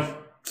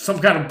 some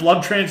kind of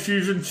blood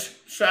transfusion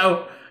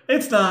show.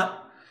 It's not.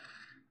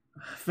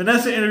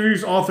 Vanessa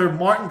interviews author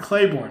Martin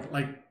Claiborne.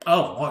 What,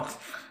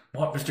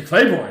 Mr.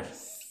 Claiborne?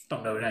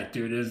 Don't know who that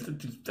dude is.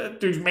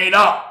 That dude's made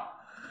up.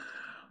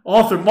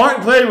 Author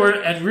Martin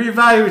Claiborne and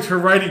reevaluates her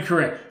writing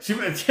career.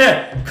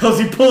 Because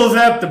he pulls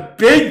out the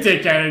big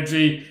dick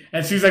energy,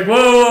 and she's like,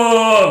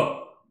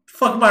 whoa, the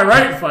fuck am I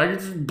writing for? I'm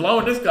just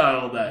blowing this guy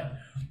all day.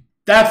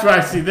 That's where I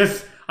see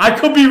this. I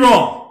could be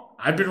wrong.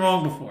 I've been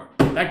wrong before.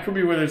 That could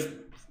be where this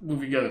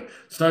movie goes.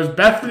 Stars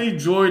Bethany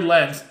Joy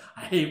Lenz.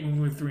 I hate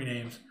women with 3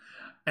 names.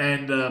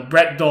 And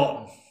Brett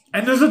Dalton.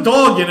 And there's a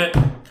dog in it.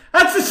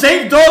 That's the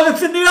same dog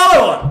that's in the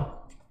other one.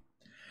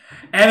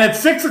 And at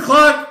 6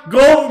 o'clock,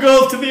 Golden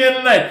Girls to the end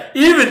of the night.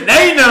 Even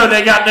they know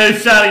they got no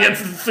shot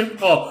against the Super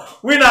Bowl.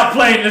 We're not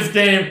playing this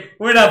game.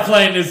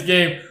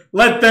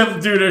 Let them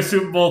do their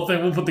Super Bowl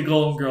thing. We'll put the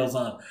Golden Girls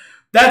on.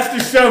 That's the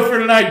show for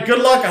tonight.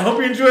 Good luck. I hope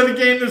you enjoy the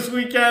game this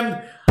weekend.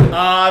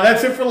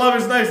 That's it for Love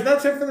is Nice.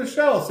 That's it for the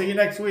show. I'll see you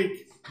next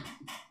week.